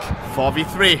back.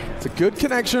 4v3. It's a good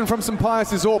connection from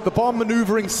Sampaius' AWP. The bomb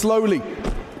maneuvering slowly.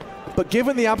 But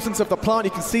given the absence of the plant,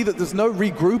 you can see that there's no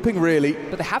regrouping really.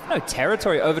 But they have no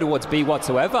territory over towards B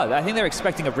whatsoever. I think they're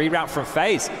expecting a reroute from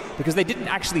FaZe because they didn't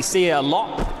actually see it a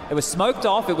lot. It was smoked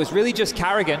off. It was really just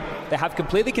Carrigan. They have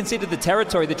completely conceded the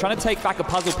territory. They're trying to take back a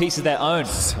puzzle piece of their own. A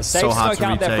safe smoke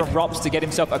out there from Rops to get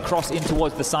himself across in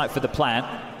towards the site for the plant.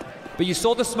 But you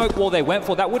saw the smoke wall they went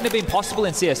for. That wouldn't have been possible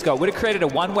in CSGO. It would have created a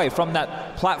one-way from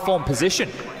that platform position.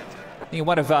 I think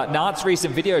one of Nart's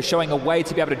recent videos showing a way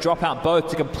to be able to drop out both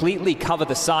to completely cover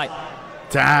the site.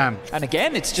 Damn. And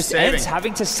again, it's just ENCE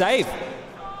having to save.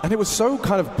 And it was so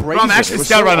kind of brazen. Actually, it was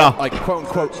so, like,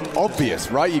 quote-unquote, obvious,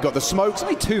 right? You got the smokes.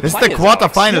 Only two this players. Is the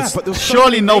quarterfinals. Yeah, but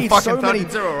surely no fucking so many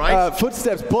 0, right?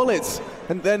 Footsteps, bullets.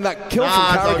 And then that kill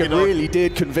from Carrigan really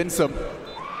did convince them.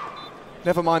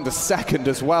 Never mind the second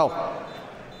as well.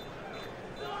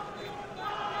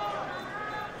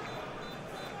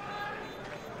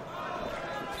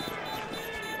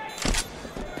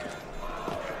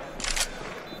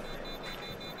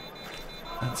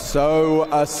 And so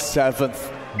a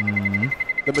 7th.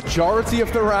 The majority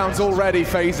of the rounds already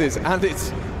phases, and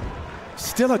it's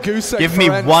still a goose egg. Give me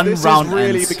ENCE. one this round. This is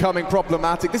really ENCE. becoming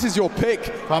problematic. This is your pick.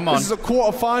 Come on. This is a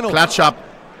quarterfinal. Clutch up.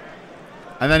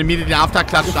 And then immediately after,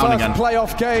 clutch down again.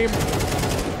 Playoff game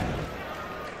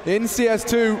in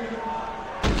CS2.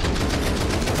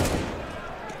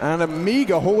 And a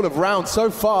meager haul of rounds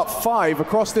so far, 5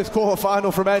 across this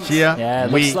quarterfinal from ENCE. Yeah,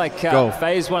 it looks like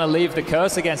FaZe want to leave the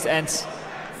curse against ENCE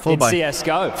in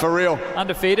CSGO. For real.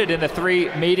 Undefeated in the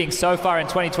 3 meetings so far in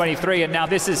 2023, and now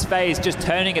this is FaZe just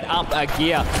turning it up a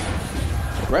gear.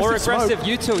 More aggressive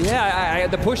U2, yeah,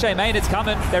 the push A main, it's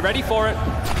coming. They're ready for it.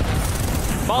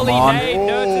 Molly, nade,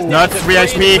 Nerds is 3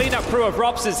 HP. The cleanup crew of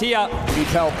Rops is here. Need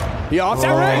help. He asked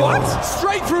what?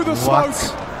 Straight through the smoke.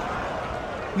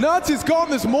 Nerds is gone.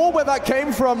 There's more where that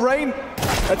came from. Rain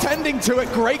attending to it.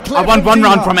 Great clip. I want one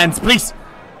round from ENCE, please.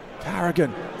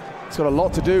 Carrigan. He's got a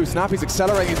lot to do. Snappy's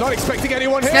accelerating. He's not expecting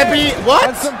anyone here. Snappy, what?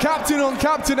 And some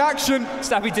captain-on-captain action.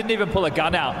 Snappy didn't even pull a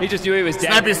gun out. He just knew he was dead.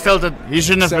 Snappy's tilted. He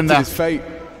shouldn't have been there. His fate.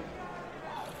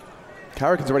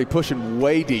 Carrigan's already pushing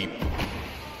way deep.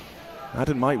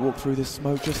 Adam might walk through this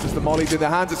smoke just as the molly's in their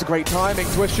hands. It's a great timing.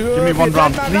 Twist. Give me one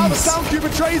round, please. Now the sound cube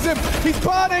betrays him. He's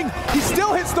burning. He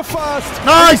still hits the first.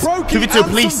 Nice. Give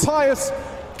please. Pius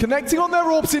connecting on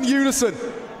their orbs in unison.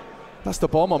 That's the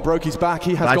bomb on Brokey's back.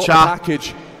 He has got the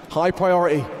package. High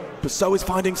priority. But so is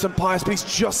finding some Pius, but he's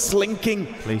just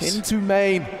slinking into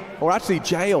main. Or actually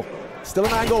jail. Still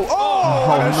an angle.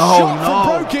 Oh,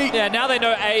 no. From yeah, now they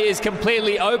know A is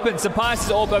completely open. Sapias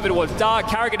is all over towards Dark.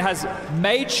 Carrigan has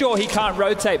made sure he can't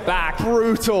rotate back.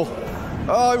 Brutal.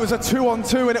 Oh, it was a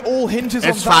 2-on-2 and it all hinges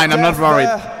on that. It's fine, I'm not worried.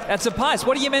 And Sapias,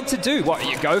 what are you meant to do? What,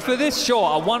 you go for this?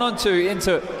 Sure, a 1-on-2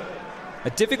 into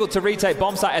a difficult to retake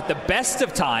bomb site at the best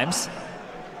of times.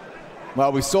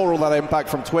 Well, we saw all that impact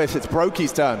from Twist. It's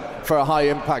Brokey's turn for a high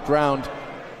impact round.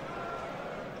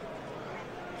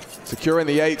 Securing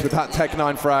the 8th with that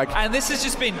Tech-9 frag. And this has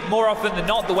just been more often than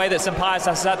not the way that Sapias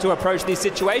has had to approach these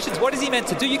situations. What is he meant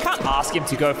to do? You can't ask him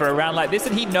to go for a round like this,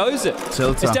 and he knows it.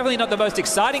 It's definitely not the most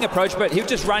exciting approach, but he'll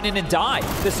just run in and die.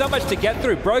 There's so much to get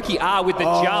through. Brokey with the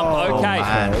jump. Okay.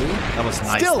 Man. That was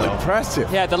nice. Still impressive.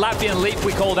 Yeah, the Latvian leap,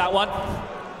 we call that one.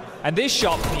 And this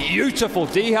shot, beautiful.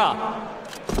 Diha.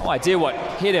 No idea what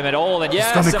hit him at all. And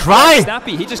yeah, he's gonna cry.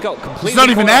 Snappy. He just got completely He's not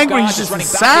even angry. He's just running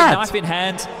sad. back, knife in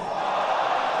hand.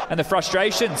 And the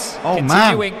frustrations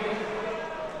continuing. Man.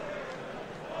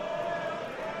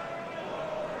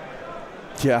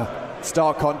 Yeah,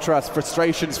 stark contrast,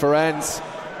 frustrations for ENCE.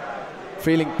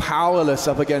 Feeling powerless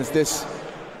up against this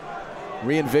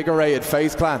reinvigorated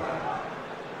FaZe clan.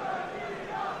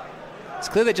 It's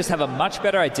clear they just have a much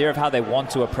better idea of how they want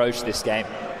to approach this game.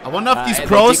 I wonder if these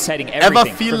pros ever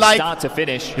feel like start to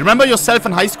finish. You remember yourself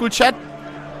in high school, chat?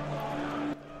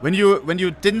 When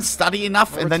you didn't study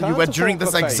enough and then you were during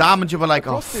this exam and you were like,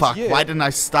 oh fuck, why didn't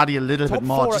I study a little bit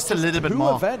more? Just a little bit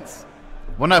more.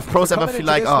 Wonder if pros ever feel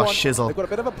like, oh shizzle. They've got a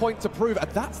bit of a point to prove, and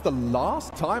that's the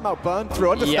last time out burned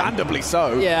through, understandably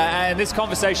so. Yeah, and this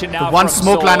conversation now the one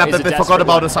smoke lineup that they forgot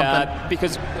about or something.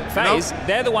 Because FaZe,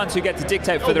 they're the ones who get to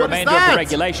dictate for the remainder of the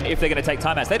regulation if they're going to take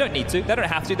timeouts. They don't need to, they don't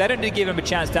have to, they don't need to give them a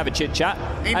chance to have a chit chat.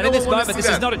 And in this moment, this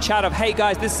is not a chat of, hey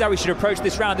guys, this is how we should approach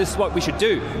this round, this is what we should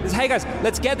do. This is, hey guys,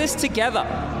 let's get this together.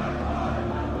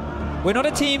 We're not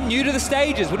a team new to the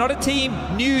stages. We're not a team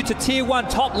new to tier 1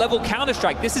 top level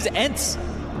Counter-Strike. This is ENCE.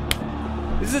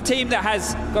 This is a team that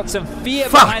has got some fear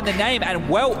behind the name and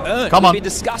well earned. We've been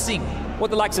discussing what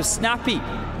the likes of Snappy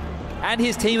and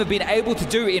his team have been able to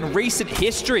do in recent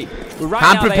history. Right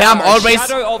Can't now, prepare they are always. A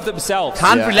shadow of themselves.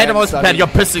 Can't relate them always prepared. You're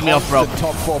pissing me off, bro.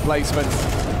 Top 4 placements.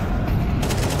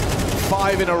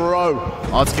 5 in a row.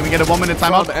 Oh, can we get a 1 minute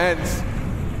timeout? ENCE.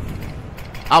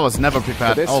 I was never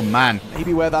prepared. Oh man.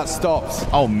 Maybe where that stops.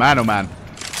 Oh man, oh man.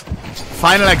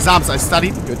 Final exams I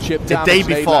studied the day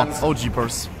before. Oh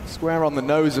jeepers. Square on the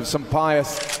nose of Sampaio.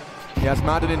 He has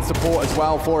Madden in support as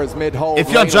well for his mid-hold.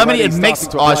 If you're Germany, it makes...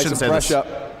 Oh, I shouldn't say this.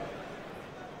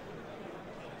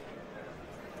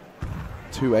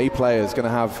 2 A players going to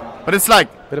have... But it's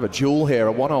like... a bit of a duel here,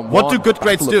 a one-on-one. What do good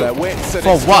grades do?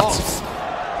 For what?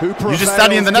 You just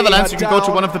study in the Netherlands, you can go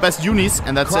to one of the best unis,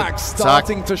 and that's it.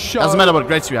 Starting to show. Doesn't matter what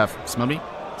grades you have. Smell me?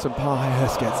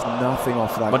 Sampaio gets nothing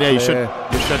off that. But yeah, you should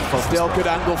focus. Still good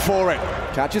angle for it.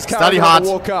 Catches Study hard.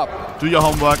 Walk up. Do your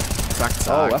homework.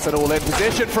 Oh, that's an all-in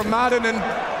position from Madden, and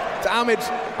damage.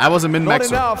 I was a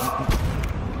min-maxer. Not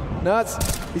enough. Nuts.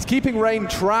 He's keeping Rain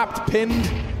trapped,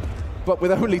 pinned, but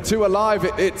with only 2 alive,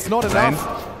 it's not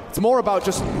enough. It's more about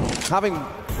just having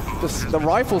the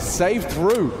rifle saved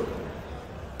through.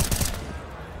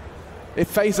 If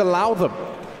FAZE allow them.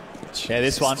 Yeah,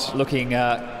 this one looking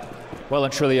well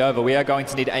and truly over. We are going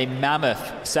to need a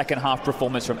mammoth second half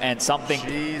performance from ENCE, something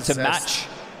to match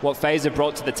what FAZE have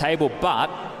brought to the table. But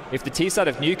if the T side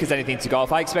of Nuke has anything to go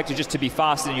off, I expect it just to be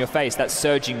fast in your face, that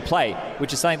surging play,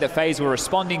 which is something that FAZE were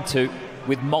responding to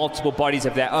with multiple bodies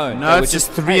of their own. No, it's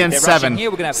just 3 and 7.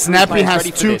 Snappy has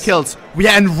 2 kills. We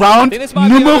are in round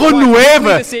numero 9.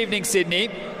 This evening, Sydney.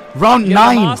 Round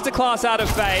 9. Masterclass out of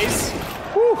FAZE.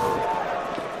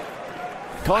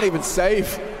 Can't even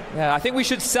save. Yeah, I think we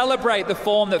should celebrate the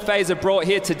form that FAZE have brought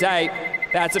here today.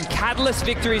 They had some catalyst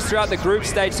victories throughout the group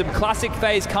stage, some classic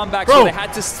FAZE comebacks where they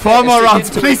had to 4 more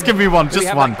rounds. Please give me one,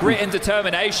 just one. Grit and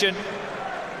determination.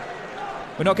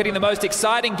 We're not getting the most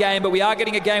exciting game, but we are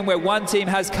getting a game where one team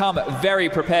has come very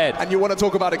prepared. And you want to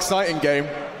talk about exciting game?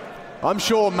 I'm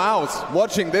sure Mao's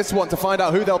watching this one to find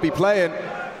out who they'll be playing.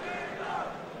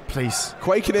 Please.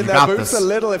 Quaking in their boots a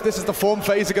little if this is the form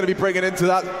FAZE are going to be bringing into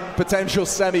that potential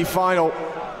semi-final.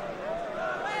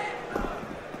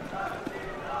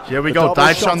 Here we go,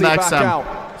 dive on the exam.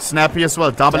 Snappy as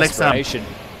well, double exam.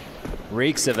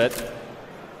 Reeks of it.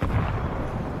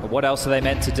 But what else are they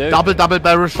meant to do? Double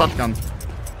barrel shotgun.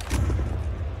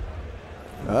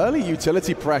 Early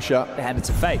utility pressure. And it's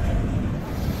a fake.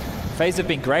 FAZE have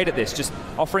been great at this, just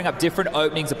offering up different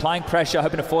openings, applying pressure,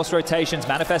 hoping to force rotations,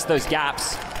 manifest those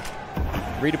gaps.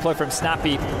 Redeploy from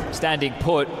Snappy, standing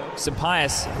put.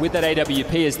 Sampaio with that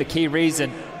AWP is the key reason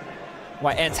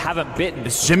why ENCE haven't bitten.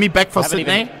 Is Jimmy back for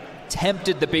Sydney?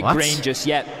 Tempted the big green just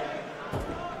yet.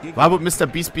 Why would Mr.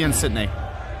 Beast be in Sydney?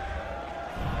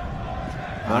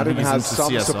 Madden has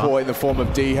some support in the form of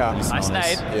Diha. Nice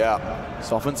nade. Yeah,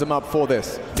 softens him up for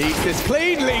this. Needs this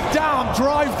cleanly down,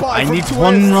 drive-by. I need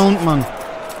one round, man.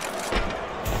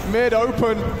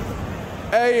 Mid-open,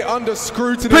 A under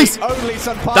scrutiny. Please. Only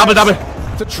Sampaio double.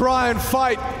 To try and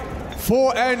fight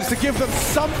for ENCE, to give them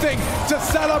something to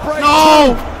celebrate.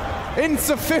 No!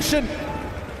 Insufficient.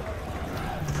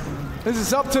 This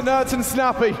is up to Nerds and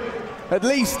Snappy. At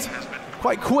least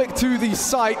quite quick to the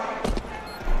site.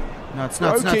 Nuts.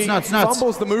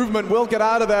 Fumbles the movement, will get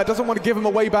out of there, doesn't want to give him a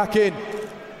way back in.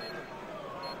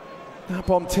 That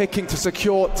bomb ticking to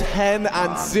secure 10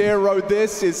 and 0.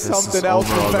 This is something else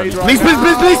from FAZE right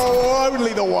now. Please. Oh,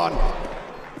 only the one.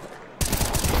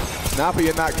 Snappy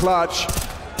in that clutch.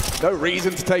 No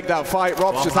reason to take that fight.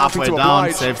 Rob's just happy to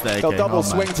oblige. They'll double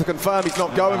swing to confirm he's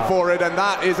not going for it, and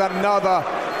that is another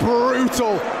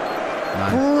brutal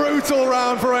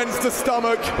round for ENCE to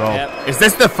stomach. Yep. Is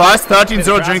this the first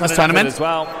 13-0 during this tournament? As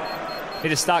well. Need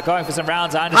to start going for some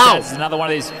rounds. I understand this is another one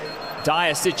of these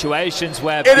dire situations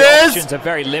where the options are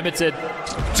very limited.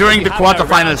 During the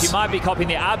quarterfinals. You might be copying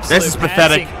the absolute This is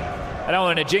pathetic. I don't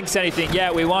want to jinx anything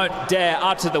yet. We won't dare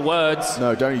utter the words.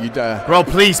 No, don't you dare. Bro,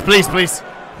 please.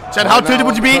 Chad, how tilted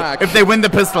would you be if they win the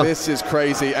pistol? This is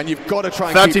crazy, and you've got to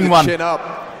try and keep the chin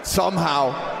up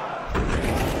somehow.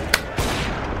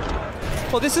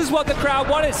 Well, this is what the crowd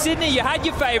wanted. Sydney, you had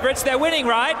your favourites. They're winning,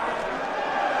 right?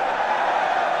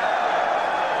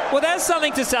 Well, there's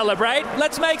something to celebrate.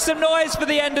 Let's make some noise for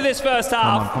the end of this first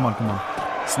half. Come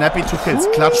on. Snappy 2 kills.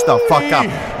 Clutch the fuck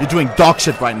up. You're doing dog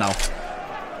shit right now.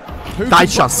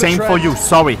 Daicha, same for you.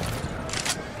 Sorry.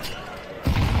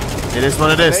 It is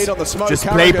what it is. Just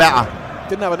play better.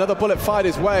 Didn't have another bullet fight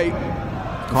his way.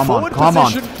 Come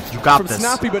on. You got this.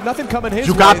 Snappy, but nothing coming his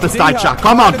way. You got this, Daicha.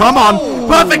 Come on.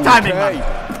 Perfect timing, man.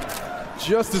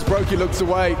 Just as Brokey looks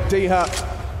away, Diha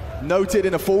noted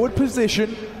in a forward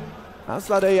position. That's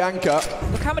that A anchor.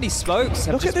 Look how many smokes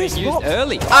have just been used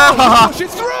early.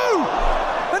 Pushes through!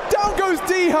 And down goes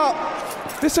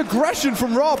Diha. This aggression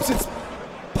from Robs, it's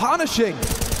punishing.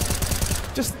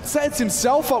 Just sets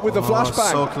himself up with the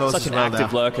flashbang. So close. Such an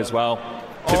active lurk as well.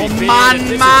 to be feared. Man,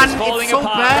 This is falling it's so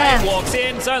apart. bad. Dave walks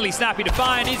in. It's only Snappy to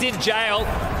find. He's in jail.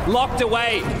 Locked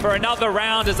away for another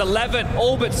round as 11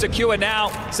 all but secure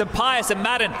now. Some Pius and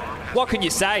Madden. What can you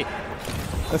say?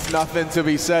 There's nothing to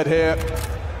be said here.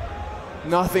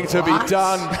 Nothing to be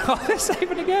done. Oh, they're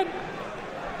saving again.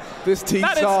 This team's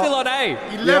Madden's still on A.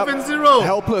 11-0.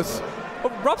 Helpless.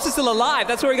 Well, Rob's is still alive.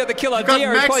 That's where he got the kill on got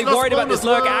Dia. He's probably Max worried about this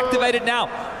bonus. lurk activated now.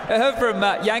 I heard from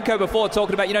Yanko before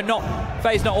talking about,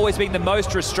 FaZe not always being the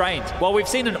most restrained. Well, we've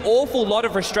seen an awful lot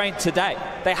of restraint today.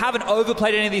 They haven't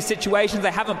overplayed any of these situations.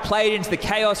 They haven't played into the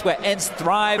chaos where ENCE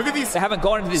thrive. Look at these they haven't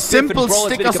gone into this simple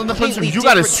stickers on the person. You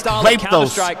gotta scrape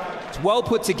those. It's well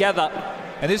put together.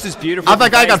 And this is beautiful. Other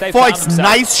guy got 4x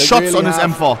nice shots really on his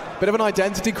M4. Bit of an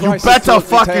identity You crisis. better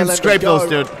fucking scrape those,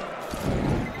 dude.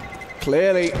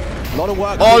 Clearly, a lot of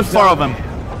work. All 4 of them.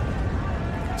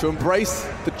 To embrace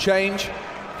the change,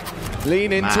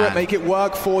 lean into it, make it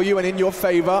work for you and in your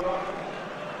favor.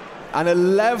 And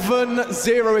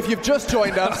 11-0 if you've just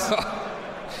joined us.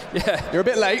 Yeah. You're a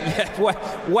bit late.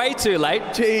 Yeah, way too late.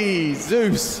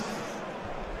 Jesus.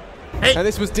 Hey. And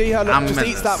this was Diha, just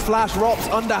eats that flash, Rops,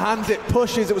 underhands it,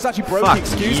 pushes. It was actually broken,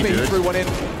 excuse me. He threw one in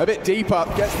a bit deeper,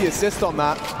 gets the assist on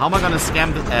that. How am I going to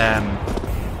scam the...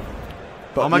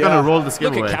 How am I going to roll this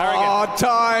giveaway? Look at Carrigan. Hard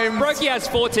time. Brokey has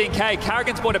 14k.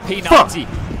 Carrigan's bought a P90.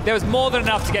 There was more than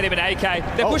enough to get him an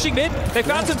AK. They're pushing mid. They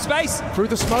found some space. Through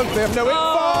the smoke, they have no info.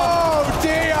 Oh,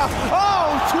 dear.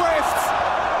 Oh, twists.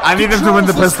 I need them to win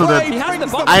the pistol, dude.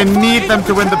 I need them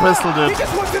to win the pistol, dude. He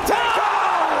just wants to take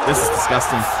off. This is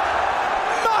disgusting.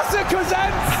 Massacres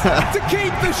ENCE to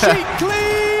keep the sheet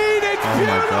clean. It's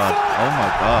beautiful. Oh my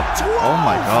god. Oh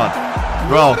my god.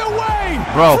 Bro.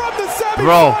 Bro.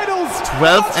 Bro.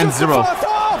 12-0.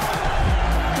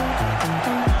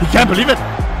 He can't believe it.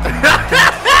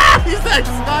 He's like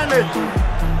smiling.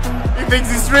 He thinks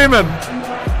he's streaming.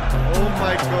 Oh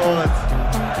my god.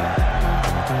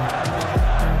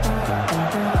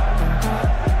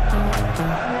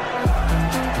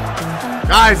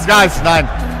 Guys, 9.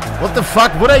 What the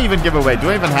fuck would I even give away? Do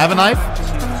I even have a knife?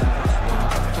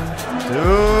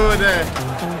 Dude.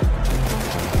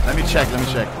 Let me check.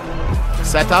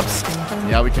 Setups?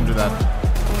 Yeah, we can do that.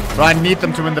 Bro, I need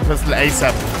them to win the pistol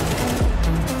ASAP.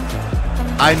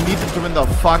 I need them to win the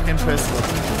fucking pistol.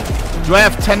 Do I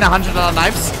have 10 $100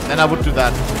 knives? Then I would do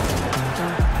that.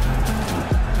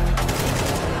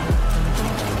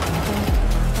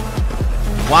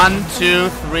 One, 2,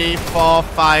 3, 4,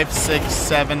 5, 6,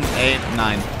 7, 8,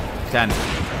 9, 10.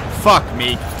 Fuck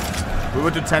me. We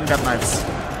would do 10 gun knives.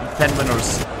 10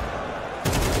 winners.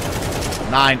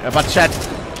 9. But chat,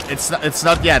 it's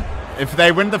not yet. If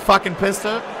they win the fucking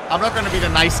pistol, I'm not gonna be the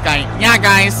nice guy. Yeah,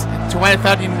 guys,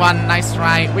 12-13-1, nice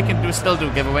try. We can still do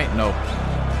giveaway. No.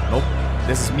 Nope.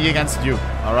 This is me against you,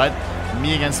 alright?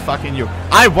 Me against fucking you.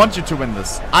 I want you to win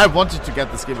this. I want you to get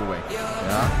this giveaway.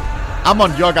 Yeah? I'm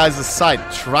on your guys' side.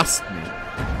 Trust me.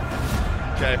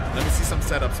 Okay, let me see some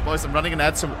setups. Boys, I'm running an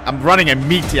ad, so I'm running a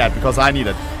meaty ad because I need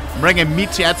it. I'm running a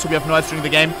meaty ad so we have no ads during the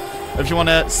game. If you want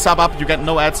to sub up, you get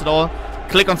no ads at all.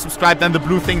 Click on subscribe, then the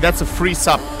blue thing, that's a free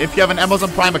sub. If you have an Amazon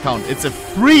Prime account, it's a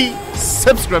free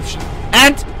subscription.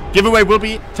 And giveaway will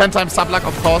be 10 times sub luck,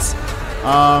 of course.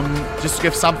 Just to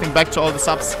give something back to all the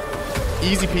subs.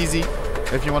 Easy peasy.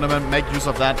 If you want to make use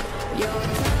of that,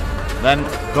 then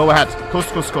go ahead. Kuss.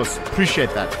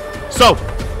 Appreciate that. So,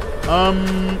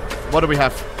 what do we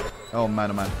have? Oh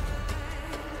man,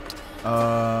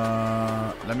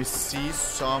 let me see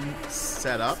some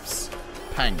setups.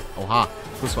 Pang. Oha.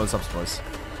 Kuss for the subs, boys.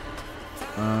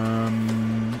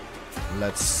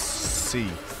 Let's see.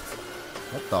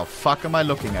 What the fuck am I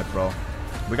looking at, bro?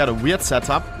 We got a weird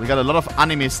setup. We got a lot of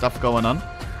anime stuff going on.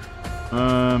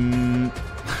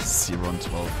 0 and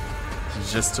 12. He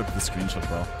just took the screenshot,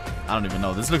 bro. I don't even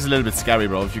know. This looks a little bit scary,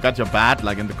 bro. If you got your bat,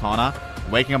 like, in the corner,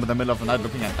 waking up in the middle of the night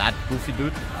looking at that goofy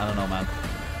dude, I don't know, man.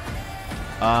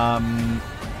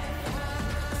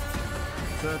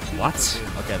 What?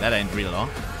 Okay, that ain't real, though.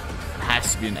 It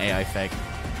has to be an AI fake.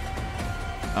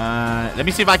 Let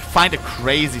me see if I can find a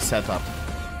crazy setup.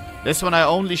 This one I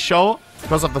only show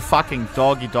because of the fucking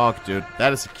doggy dog, dude.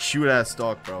 That is a cute-ass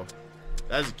dog, bro.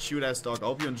 That is a cute-ass dog. I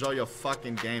hope you enjoy your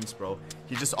fucking games, bro.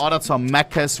 He just ordered some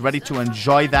Mechas, ready to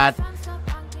enjoy that.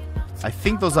 I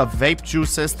think those are vape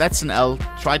juices. That's an L.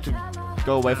 Try to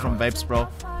go away from vapes, bro.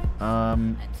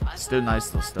 Still nice,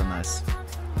 though. Still nice.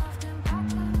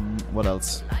 What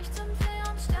else?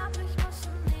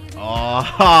 Oh,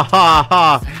 ha, ha,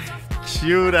 ha.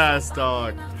 Cute-ass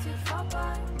dog.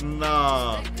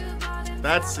 No.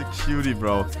 That's a cutie,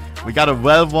 bro. We got a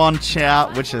well-worn chair,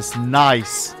 which is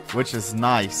nice.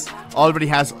 already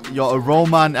has your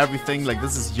aroma and everything. Like,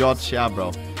 this is your chair,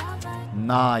 bro.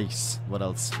 Nice. What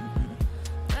else?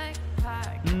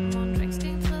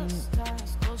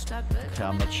 Okay,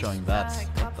 I'm not showing that.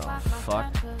 What the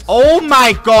fuck? Oh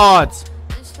my god!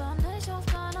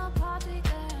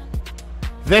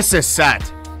 This is sad.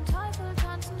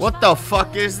 What the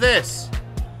fuck is this?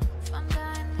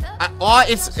 Or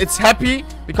it's happy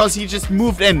because he just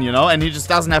moved in, you know, and he just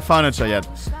doesn't have furniture yet.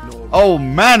 Oh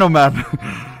man, oh man.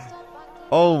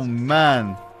 Oh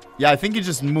man. Yeah, I think he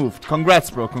just moved. Congrats,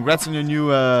 bro. Congrats on your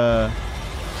new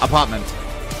apartment.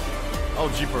 Oh,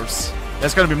 jeepers.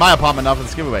 That's gonna be my apartment after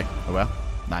this giveaway. Oh well.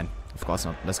 9. Of course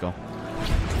not. Let's go.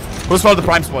 Who's for the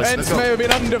primes, boys? ENCE may have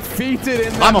been undefeated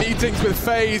in their meetings with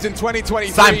FaZe in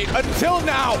 2023 until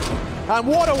now. And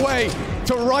what a way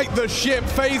to right the ship.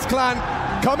 FaZe Clan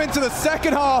come into the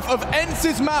second half of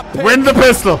ENCE's map pick. Win the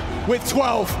pistol. With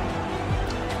 12.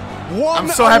 I'm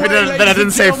so happy that I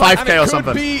didn't say 5K or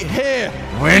something. Be here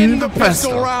Win in the pistol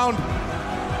pistol round,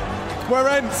 where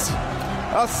ENCE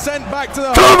are sent back to the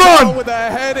hotel with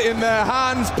their head in their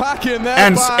hands, packing their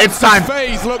ENCE, bags. it's time.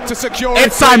 FaZe look to secure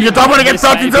it's time. You don't want to get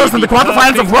 13-0 in the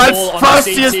quarterfinals of World's first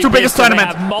CS2 biggest tournament.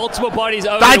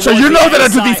 Daicha, you know that I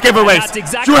do these giveaways.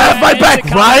 You have my back,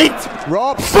 right?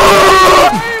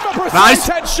 Nice.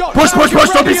 Push, push, push.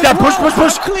 Don't be scared. Push, push,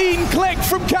 push. Clean click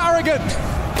from Carrigan.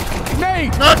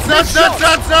 Nate. Nuts.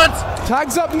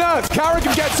 Tags up Nuts.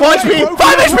 Carrigan gets 4 HP,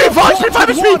 5 HP, 4 HP, 5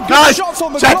 HP. Nice.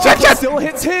 Chat. Still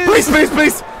hits his.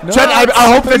 Please. Chat,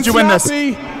 I hope that you win this.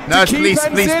 Nuts, please.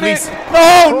 No.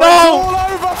 All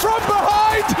over from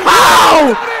behind.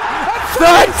 How?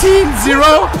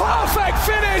 13-0. Perfect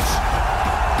finish.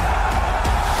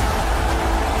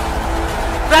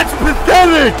 That's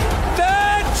pathetic.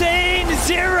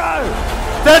 13-0.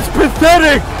 That's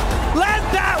pathetic. Let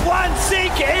that one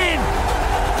sink in.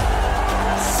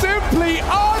 Simply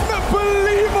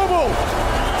unbelievable.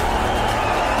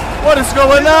 What is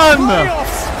going on?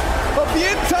 Playoffs of the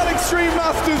Intel Extreme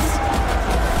Masters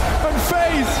and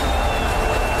FaZe.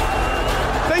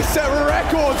 They set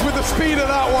records with the speed of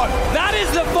that one. That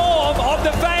is the form of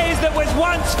the FaZe that was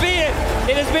once feared.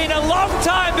 It has been a long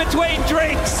time between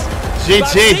drinks. GG.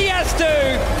 But CS2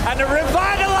 and a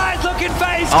revitalized looking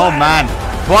FaZe. Oh man.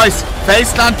 Boys,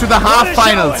 FaZe Clan to the half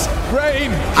finals.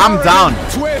 I'm down.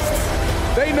 Twists.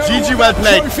 They know GG well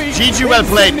played. GG well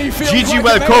played. GG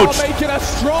well coached. Making a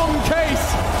strong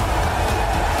case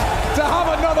to have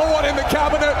another one in the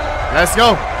cabinet. Let's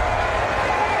go.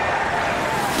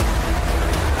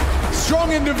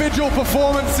 Strong individual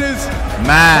performances.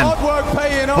 Man. Hard work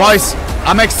paying off. Boys,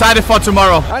 I'm excited for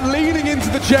tomorrow. And leading into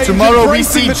the change. Tomorrow we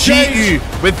see GU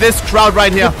with this crowd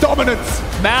right here. With dominance.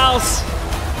 Mouse.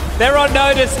 They're on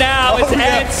notice now. It's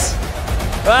ENCE.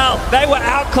 Well, they were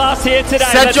outclassed here today.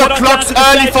 Set your clocks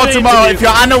early for tomorrow. If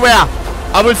you're unaware,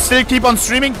 I will still keep on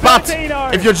streaming, but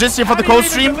if you're just here for the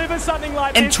co-stream,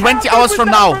 in 20 hours from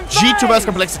now, G2 vs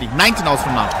Complexity, 19 hours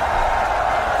from now.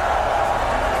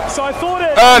 So I thought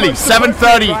early,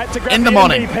 7:30 in the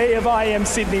morning. MVP of IEM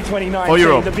Sydney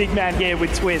 2019, the big man here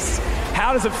with Twists.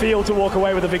 How does it feel to walk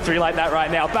away with a victory like that right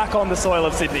now, back on the soil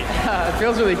of Sydney? It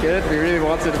feels really good. We really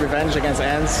wanted revenge against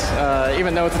ENCE.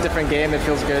 Even though it's a different game, it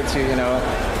feels good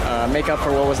to, make up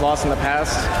for what was lost in the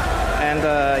past. And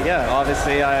yeah,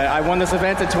 obviously I won this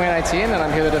event in 2019, and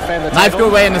I'm here to defend the title. Knife go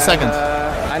away in a second.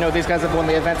 I know these guys have won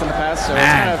the event in the past, so it's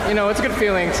kind of, it's a good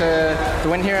feeling to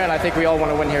win here, and I think we all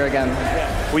want to win here again. Yeah.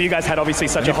 Well, you guys had obviously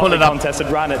such a hotly contested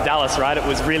run at Dallas, right? It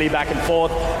was really back and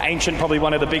forth. Ancient, probably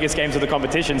one of the biggest games of the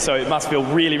competition, so it must feel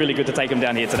really, really good to take them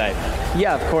down here today.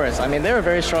 Yeah, of course. I mean, they're a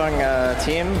very strong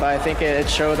team, but I think it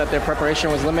showed that their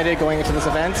preparation was limited going into this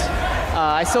event.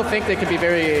 I still think they could be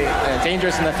very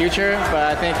dangerous in the future, but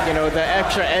I think, the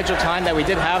extra edge of time that we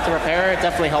did have to prepare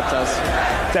definitely helped us.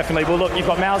 Definitely. Well, look, you've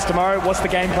got Mouse tomorrow. What's the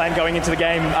game plan going into the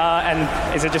game, and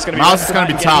is it just going to be... Mouse is going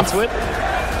to be tough.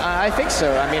 I think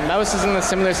so. I mean, Mouse is in a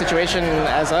similar situation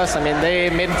as us. I mean, they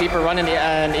made a deeper run in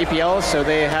EPL, so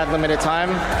they had limited time.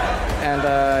 And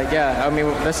yeah, I mean,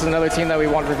 this is another team that we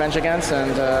want revenge against,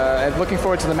 and looking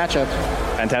forward to the matchup.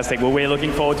 Fantastic. Well, we're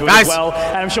looking forward to it as well,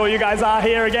 and I'm sure you guys are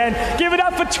here again. Give it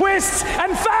up for Twists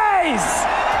and FaZe!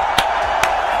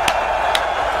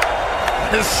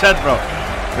 This is shit, bro.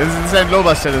 This is the same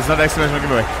global shit. It's not exclamation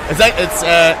giveaway. It's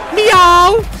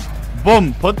meow.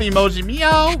 Boom. Put the emoji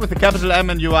meow with the capital M,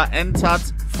 and you are entered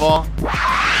for.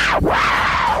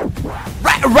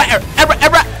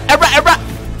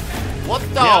 What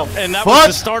the? And that was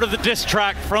the start of the diss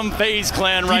track from FaZe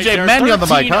Clan right there. DJ Manny on the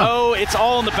mic, huh? It's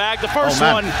all in the bag. The first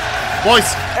one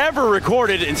boys ever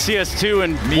recorded in CS2,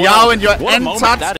 and meow, and you're entered